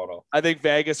Toronto. I think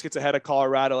Vegas gets ahead of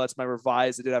Colorado. That's my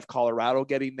revised. I did have Colorado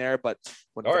getting there, but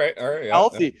when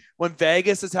healthy, when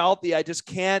Vegas is healthy, I just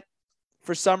can't.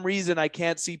 For some reason, I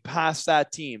can't see past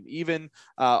that team. Even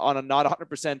on a not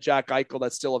 100% Jack Eichel,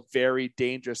 that's still a very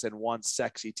dangerous and one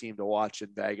sexy team to watch in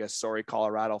Vegas. Sorry,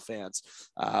 Colorado fans.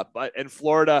 But in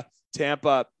Florida,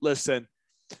 Tampa, listen,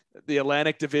 the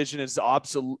Atlantic Division is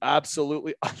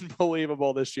absolutely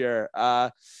unbelievable this year.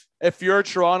 If you're a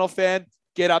Toronto fan,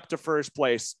 get up to first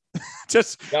place.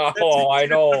 I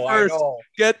know.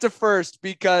 Get to first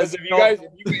because if you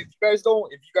guys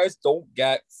don't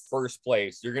get first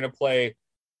place, you're gonna play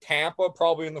Tampa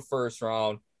probably in the first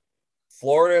round,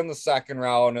 Florida in the second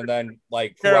round, and then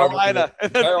like Carolina or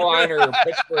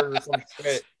Pittsburgh or some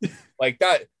shit like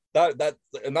that.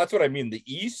 And that's what I mean. The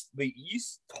East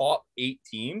top 8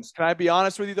 teams. Can I be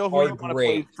honest with you though? Who you want to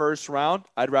play first round?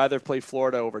 I'd rather play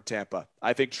Florida over Tampa.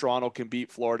 I think Toronto can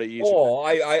beat Florida easily. Oh,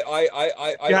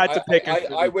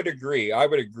 I would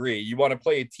agree. You want to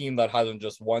play a team that hasn't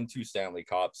just won 2 Stanley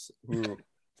Cups, who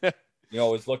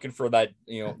is looking for that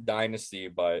dynasty.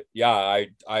 But yeah,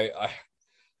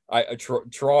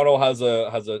 Toronto has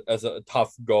a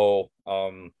tough go,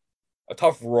 a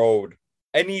tough road.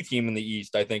 Any team in the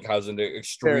East, I think, has an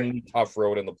extremely tough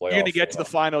road in the playoffs. You're going to get to the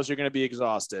finals. You're going to be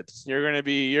exhausted. You're going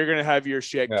to have your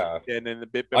shit kicked in a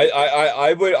bit.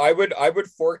 I would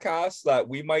forecast that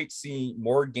we might see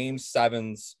more Game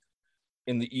 7s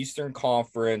in the Eastern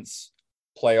Conference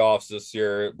playoffs this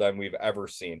year than we've ever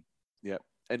seen. Yeah.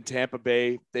 And Tampa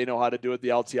Bay, they know how to do it. The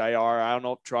LTIR. I don't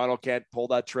know. Toronto can't pull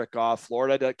that trick off.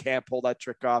 Florida can't pull that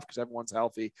trick off because everyone's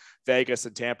healthy. Vegas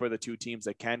and Tampa are the 2 teams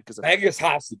that can. Because Vegas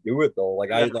has to do it though. Why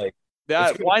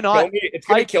not? It's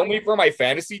gonna kill me for my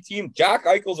fantasy team. Jack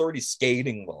Eichel's already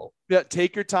skating though. Yeah,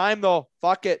 take your time though.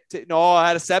 Fuck it. No, I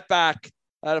had a setback.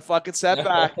 I had a fucking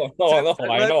setback. I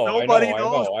know.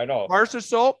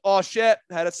 Marchessault, oh shit,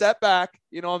 had a setback.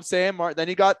 You know what I'm saying?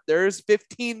 Then there's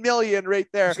 15 million right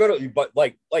there. But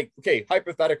okay,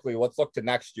 hypothetically, let's look to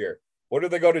next year. What are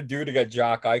they going to do to get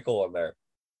Jack Eichel in there?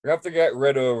 We have to get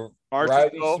rid of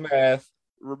Riley Smith.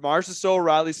 Marchessault,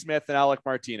 Riley Smith, and Alec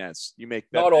Martinez. You make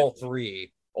that. Not all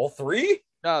 3. All 3?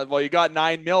 No, well, you got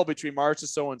 9 mil between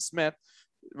Marchessault and Smith.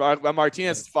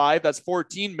 Martinez is 5. That's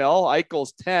 14 mil.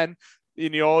 Eichel's 10.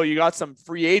 You got some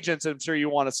free agents I'm sure you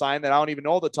want to sign that I don't even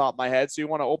know the top of my head. So you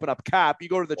want to open up cap. You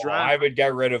go to the draft. I would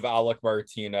get rid of Alec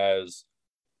Martinez,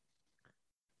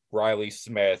 Riley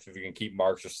Smith, if you can keep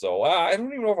Marchessault. I don't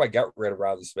even know if I get rid of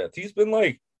Riley Smith. He's been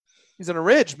He's an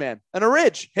Ridge, man. An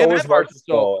Ridge. Him and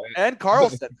Marchessault and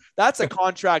Carlson. That's a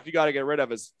contract you got to get rid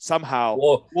of is somehow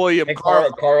William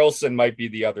Carlson. Carlson might be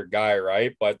the other guy,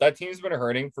 right? But that team's been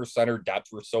hurting for center depth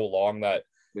for so long that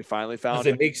we finally found.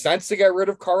 Does it make sense to get rid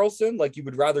of Carlson? Like you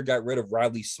would rather get rid of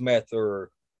Riley Smith or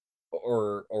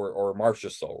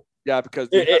Marchessault. Yeah, because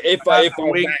you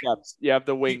have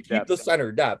the wing depth. Keep the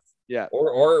center depth. Yeah.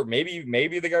 Or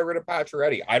maybe they got rid of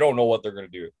Pacioretty. I don't know what they're gonna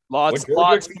do. Lots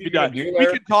to be done. We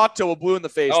can talk till we're blue in the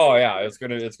face. Oh yeah, it's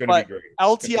gonna be great.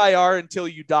 LTIR until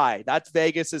you die. That's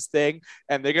Vegas's thing,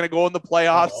 and they're gonna go in the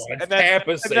playoffs. It's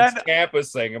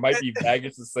Tampa's thing. It might be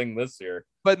Vegas's thing this year.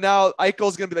 But now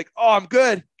Eichel's gonna be like, "Oh, I'm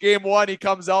good." Game 1, he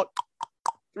comes out.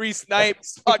 3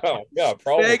 snipes. Yeah,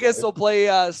 probably. Vegas will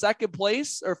play second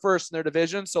place or first in their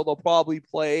division, so they'll probably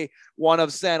play one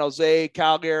of San Jose,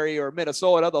 Calgary, or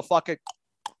Minnesota. They'll fucking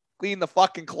clean the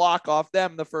fucking clock off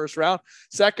them in the first round.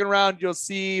 Second round, you'll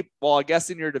see, well, I guess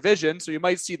in your division, so you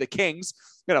might see the Kings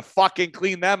gonna fucking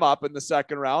clean them up in the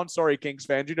second round. Sorry, Kings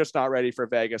fans, you're just not ready for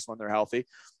Vegas when they're healthy.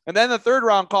 And then the third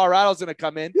round, Colorado's gonna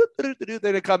come in. They're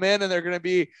gonna come in and they're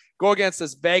gonna go against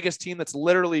this Vegas team that's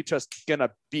literally just gonna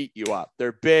beat you up.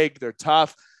 They're big, they're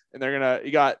tough, and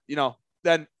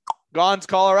then gone's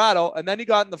Colorado. And then you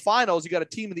got in the finals, you got a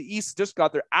team in the East just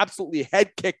got their absolutely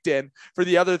head kicked in for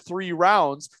the other 3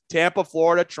 rounds. Tampa,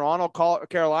 Florida, Toronto,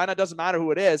 Carolina, doesn't matter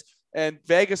who it is. And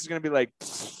Vegas is going to be like,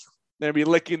 they're going to be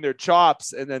licking their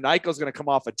chops. And then Eichel's going to come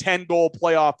off a 10-goal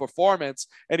playoff performance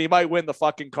and he might win the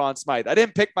fucking Conn Smythe. I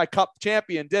didn't pick my cup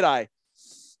champion, did I?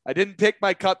 I didn't pick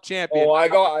my cup champion. I'm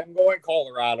going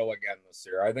Colorado again this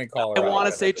year. I think Colorado. I want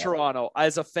to say Toronto.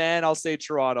 As a fan, I'll say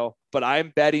Toronto, but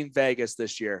I'm betting Vegas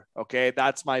this year. Okay,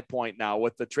 that's my point now.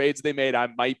 With the trades they made, I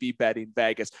might be betting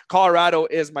Vegas. Colorado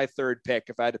is my third pick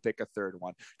if I had to pick a third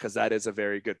one, because that is a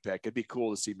very good pick. It'd be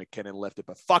cool to see McKinnon lift it,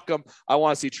 but fuck them. I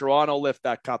want to see Toronto lift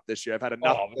that cup this year. I've had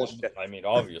enough bullshit. I mean,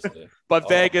 obviously. But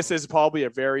Vegas is probably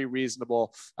a very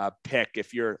reasonable pick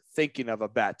if you're thinking of a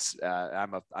bet.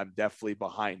 I'm definitely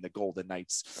behind the Golden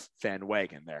Knights fan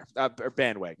wagon there, or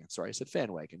bandwagon. Sorry, I said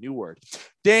fan wagon. New word.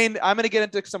 Dane, I'm going to get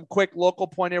into some quick local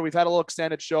point here. We've had a little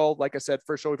extended show. Like I said,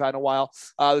 first show we've had in a while.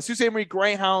 The Sault Ste. Marie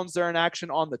Greyhounds, they're in action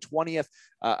on the 20th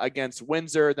against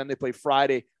Windsor. Then they play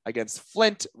Friday against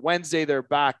Flint. Wednesday, they're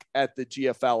back at the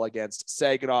GFL against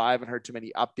Saginaw. I haven't heard too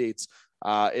many updates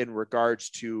in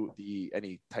regards to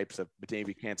any types of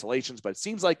maybe cancellations, but it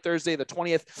seems like Thursday the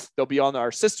 20th they'll be on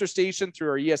our sister station through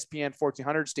our ESPN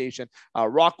 1400 station,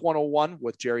 Rock 101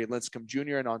 with Jerry Linscomb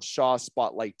Jr. and on Shaw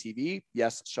Spotlight TV.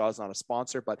 Yes, Shaw's not a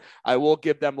sponsor, but I will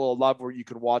give them a little love where you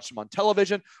can watch them on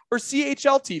television or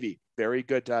CHL TV. Very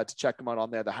good to check them out on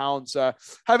there. The Hounds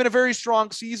having a very strong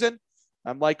season.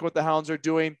 I'm liking what the Hounds are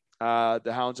doing.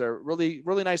 The Hounds are really,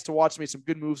 really nice to watch. Made some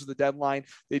good moves at the deadline.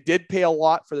 They did pay a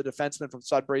lot for the defenseman from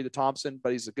Sudbury, the Thompson,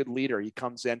 but he's a good leader. He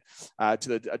comes in to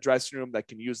the dressing room that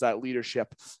can use that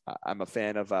leadership. I'm a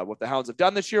fan of what the Hounds have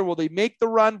done this year. Will they make the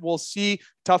run? We'll see.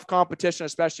 Tough competition,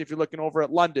 especially if you're looking over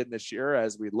at London this year,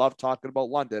 as we love talking about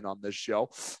London on this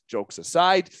show. Jokes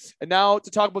aside. And now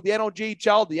to talk about the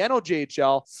NOJHL. The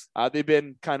NOJHL, they've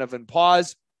been kind of in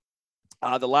pause.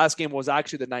 The last game was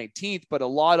actually the 19th, but a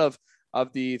lot of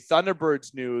the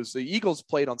Thunderbirds news. The Eagles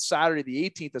played on Saturday, the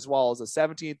 18th, as well as the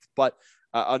 17th, but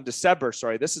on December,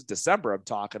 sorry, this is December I'm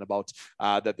talking about,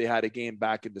 that they had a game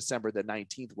back in December. The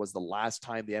 19th was the last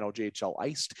time the NOJHL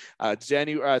iced.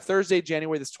 Thursday,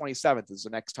 January this 27th is the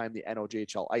next time the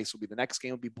NOJHL ice will be. The next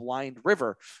game will be Blind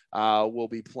River will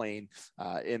be playing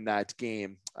in that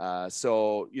game.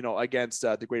 Against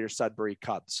the Greater Sudbury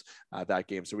Cubs, that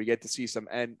game. So we get to see some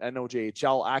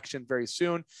NOJHL action very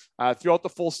soon. Throughout the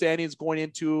full standings going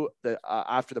into the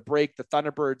after the break, the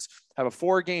Thunderbirds have a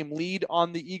 4-game lead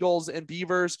on the Eagles and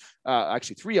Beavers,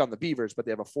 actually 3 on the Beavers, but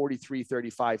they have a 43,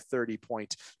 35, 30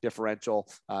 point differential,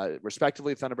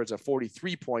 respectively. Thunderbirds have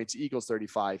 43 points, Eagles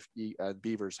 35, and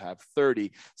Beavers have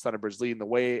 30. Thunderbirds leading the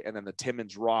way, and then the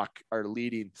Timmins Rock are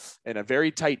leading in a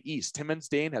very tight East. Timmins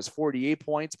Dane has 48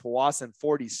 points, Powassan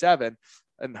 47,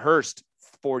 and Hearst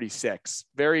 46.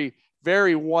 Very,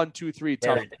 very 1, 2, 3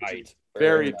 tough. Very tight.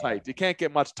 Very tight. You can't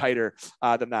get much tighter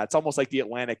than that. It's almost like the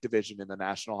Atlantic Division in the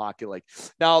National Hockey League.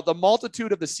 Now, the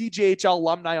multitude of the CJHL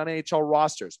alumni on NHL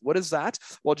rosters. What is that?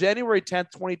 Well, January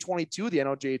 10th, 2022, the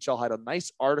NOJHL had a nice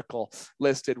article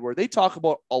listed where they talk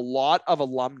about a lot of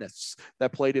alumnus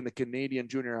that played in the Canadian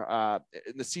Junior,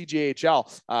 in the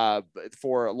CJHL,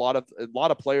 for a lot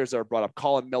of players that are brought up.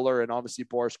 Colin Miller and obviously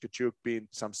Boris Kachuk being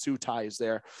some Sioux ties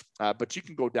there. But you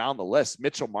can go down the list.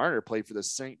 Mitchell Marner played for the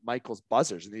St. Michael's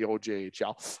Buzzers in the OJHL.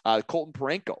 AJHL. Colton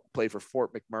Parenko played for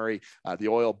Fort McMurray, the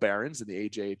Oil Barons in the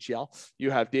AJHL.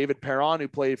 You have David Perron, who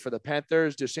played for the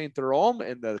Panthers de Saint-Thérôme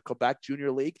in the Quebec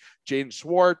Junior League. Jaden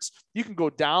Schwartz. You can go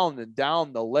down and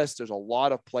down the list. There's a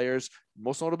lot of players.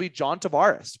 Most notably, John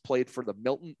Tavares played for the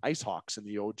Milton IceHawks in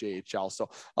the OJHL. So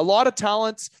a lot of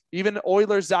talents. Even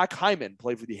Oilers' Zach Hyman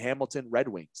played for the Hamilton Red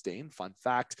Wings. Dane, fun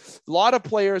fact. A lot of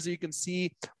players that you can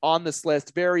see on this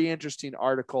list. Very interesting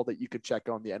article that you could check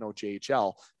on the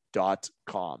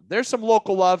NOJHL.com. There's some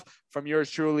local love from yours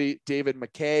truly, David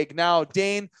McCaig. Now,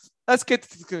 Dane, let's get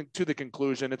to the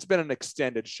conclusion. It's been an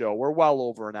extended show. We're well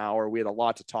over an hour. We had a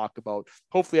lot to talk about.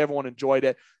 Hopefully everyone enjoyed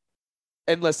it.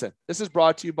 And listen, this is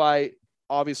brought to you by,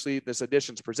 obviously, this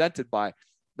edition is presented by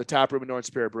the Tap Room and Northern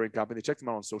Superior Brewing Company. Check them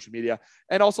out on social media.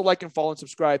 And also like and follow and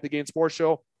subscribe to the Game Sports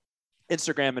Show,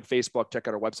 Instagram and Facebook. Check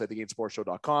out our website,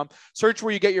 thegamesportshow.com. Search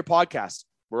where you get your podcasts.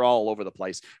 We're all over the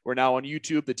place. We're now on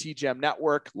YouTube, the TGEM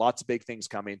network, lots of big things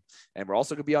coming. And we're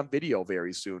also going to be on video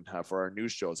very soon for our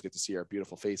news shows. Get to see our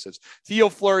beautiful faces. Theo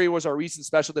Fleury was our recent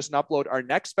special edition upload. Our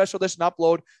next special edition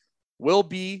upload will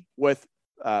be with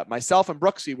myself and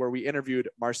Brooksy, where we interviewed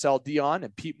Marcel Dion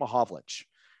and Pete Mahovlich.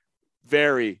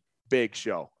 Very big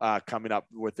show coming up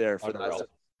with there for that.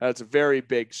 It's a very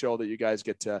big show that you guys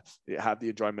get to have the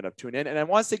enjoyment of tuning in. And I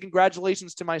want to say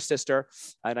congratulations to my sister.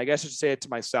 And I guess I should say it to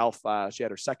myself. She had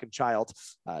her second child,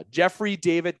 Jeffrey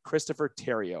David Christopher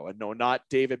Terrio. And no, not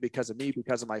David because of me,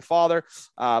 because of my father.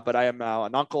 But I am now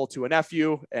an uncle to a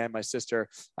nephew. And my sister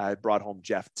brought home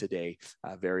Jeff today.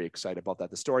 Very excited about that.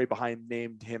 The story behind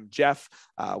named him Jeff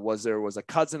was there was a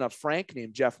cousin of Frank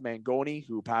named Jeff Mangoni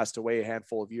who passed away a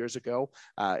handful of years ago.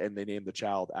 And they named the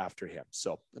child after him.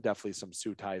 So definitely some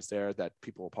Sioux ties there that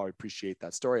people will probably appreciate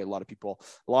that story. A lot of people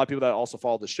that also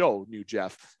follow the show knew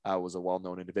Jeff was a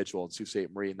well-known individual in Sault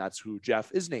Ste. Marie, and that's who Jeff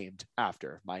is named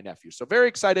after, my nephew. So very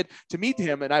excited to meet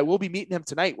him, and I will be meeting him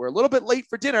tonight. We're a little bit late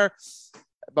for dinner,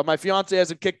 but my fiance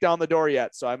hasn't kicked down the door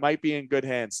yet, so I might be in good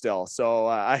hands still.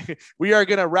 So we are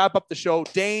going to wrap up the show.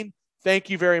 Dane,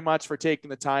 thank you very much for taking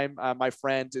the time, my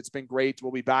friend. It's been great.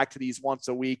 We'll be back to these once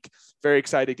a week. Very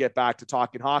excited to get back to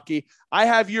talking hockey. I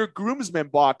have your groomsman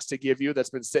box to give you that's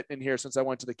been sitting in here since I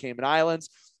went to the Cayman Islands.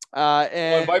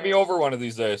 And invite me over one of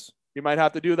these days. You might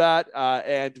have to do that.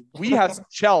 And we have some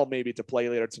shell maybe to play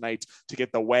later tonight to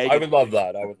get the wagon. I would love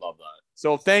that.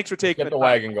 So thanks for taking the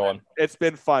wagon going. It's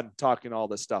been fun talking all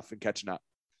this stuff and catching up.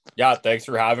 Yeah, thanks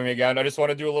for having me again. I just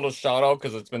want to do a little shout out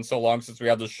because it's been so long since we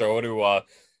had the show to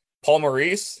Paul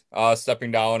Maurice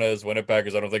stepping down as Winnipeg,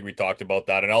 because I don't think we talked about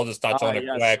that. And I'll just touch on it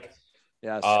quick.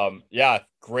 Yes. Yeah,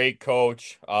 great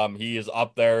coach. He is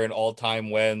up there in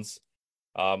all-time wins.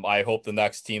 I hope the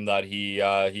next team that he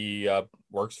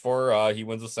works for, he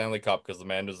wins the Stanley Cup, because the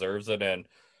man deserves it. And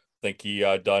I think he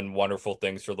done wonderful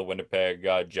things for the Winnipeg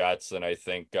Jets. And I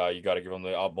think you got to give him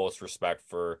the utmost respect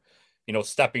for,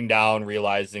 stepping down,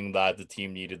 realizing that the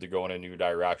team needed to go in a new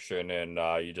direction. And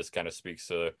he just kind of speaks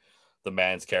to the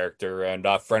man's character, and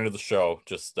friend of the show.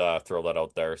 Just throw that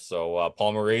out there. So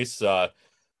Paul Maurice,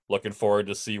 looking forward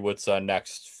to see what's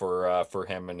next for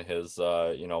him and his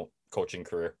coaching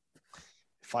career.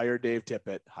 Fire Dave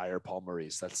Tippett, hire Paul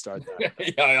Maurice. Let's start there.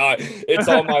 Yeah, it's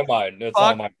on my mind.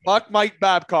 Fuck Mike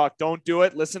Babcock. Don't do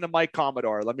it. Listen to Mike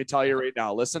Commodore. Let me tell you right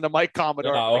now. Listen to Mike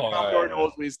Commodore. Mike Commodore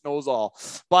knows all.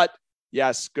 But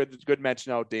yes, good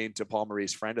mention out, Dane, to Paul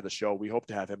Maurice, friend of the show. We hope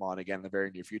to have him on again in the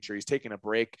very near future. He's taking a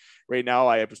break right now.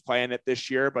 I was planning it this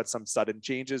year, but some sudden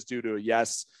changes due to,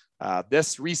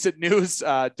 this recent news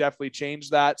definitely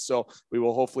changed that. So we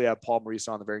will hopefully have Paul Maurice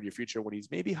on in the very near future when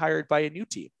he's maybe hired by a new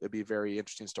team. It'd be a very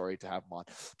interesting story to have him on.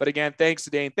 But again, thanks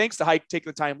to Dane. Thanks to Hike taking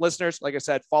the time. Listeners, like I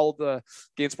said, follow the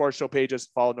Game Sports Show pages,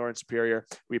 follow Northern Superior.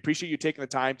 We appreciate you taking the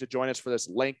time to join us for this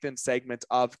lengthened segment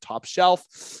of Top Shelf.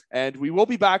 And we will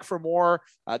be back for more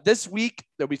this week.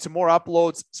 There'll be some more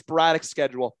uploads, sporadic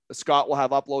schedule. Scott will have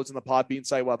uploads on the Podbean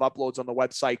site. We'll have uploads on the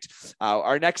website.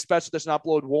 Our next special edition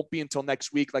upload won't be until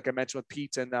next week, like I mentioned with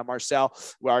Pete and Marcel.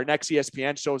 Our next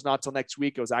ESPN show is not till next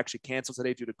week. It was actually canceled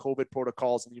today due to COVID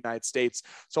protocols in the United States.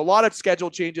 So a lot of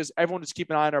schedule changes. Everyone just keep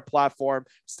an eye on our platform.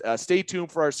 Stay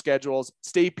tuned for our schedules.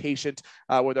 Stay patient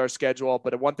with our schedule.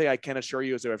 But one thing I can assure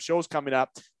you is there have shows coming up,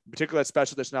 in particular that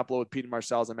special edition upload with Pete and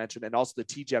Marcel, as I mentioned, and also the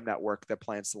TGEM network that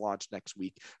plans to launch next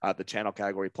week. The channel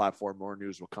category platform. More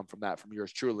news will come from that, from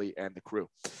yours truly and the crew.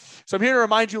 So I'm here to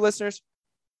remind you, listeners,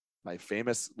 my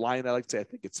famous line I like to say. I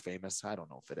think it's famous. I don't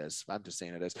know if it is. I'm just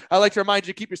saying it is. I like to remind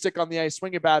you, keep your stick on the ice,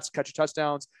 swing your bats, catch your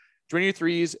touchdowns, drain your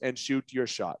threes, and shoot your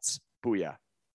shots. Booyah.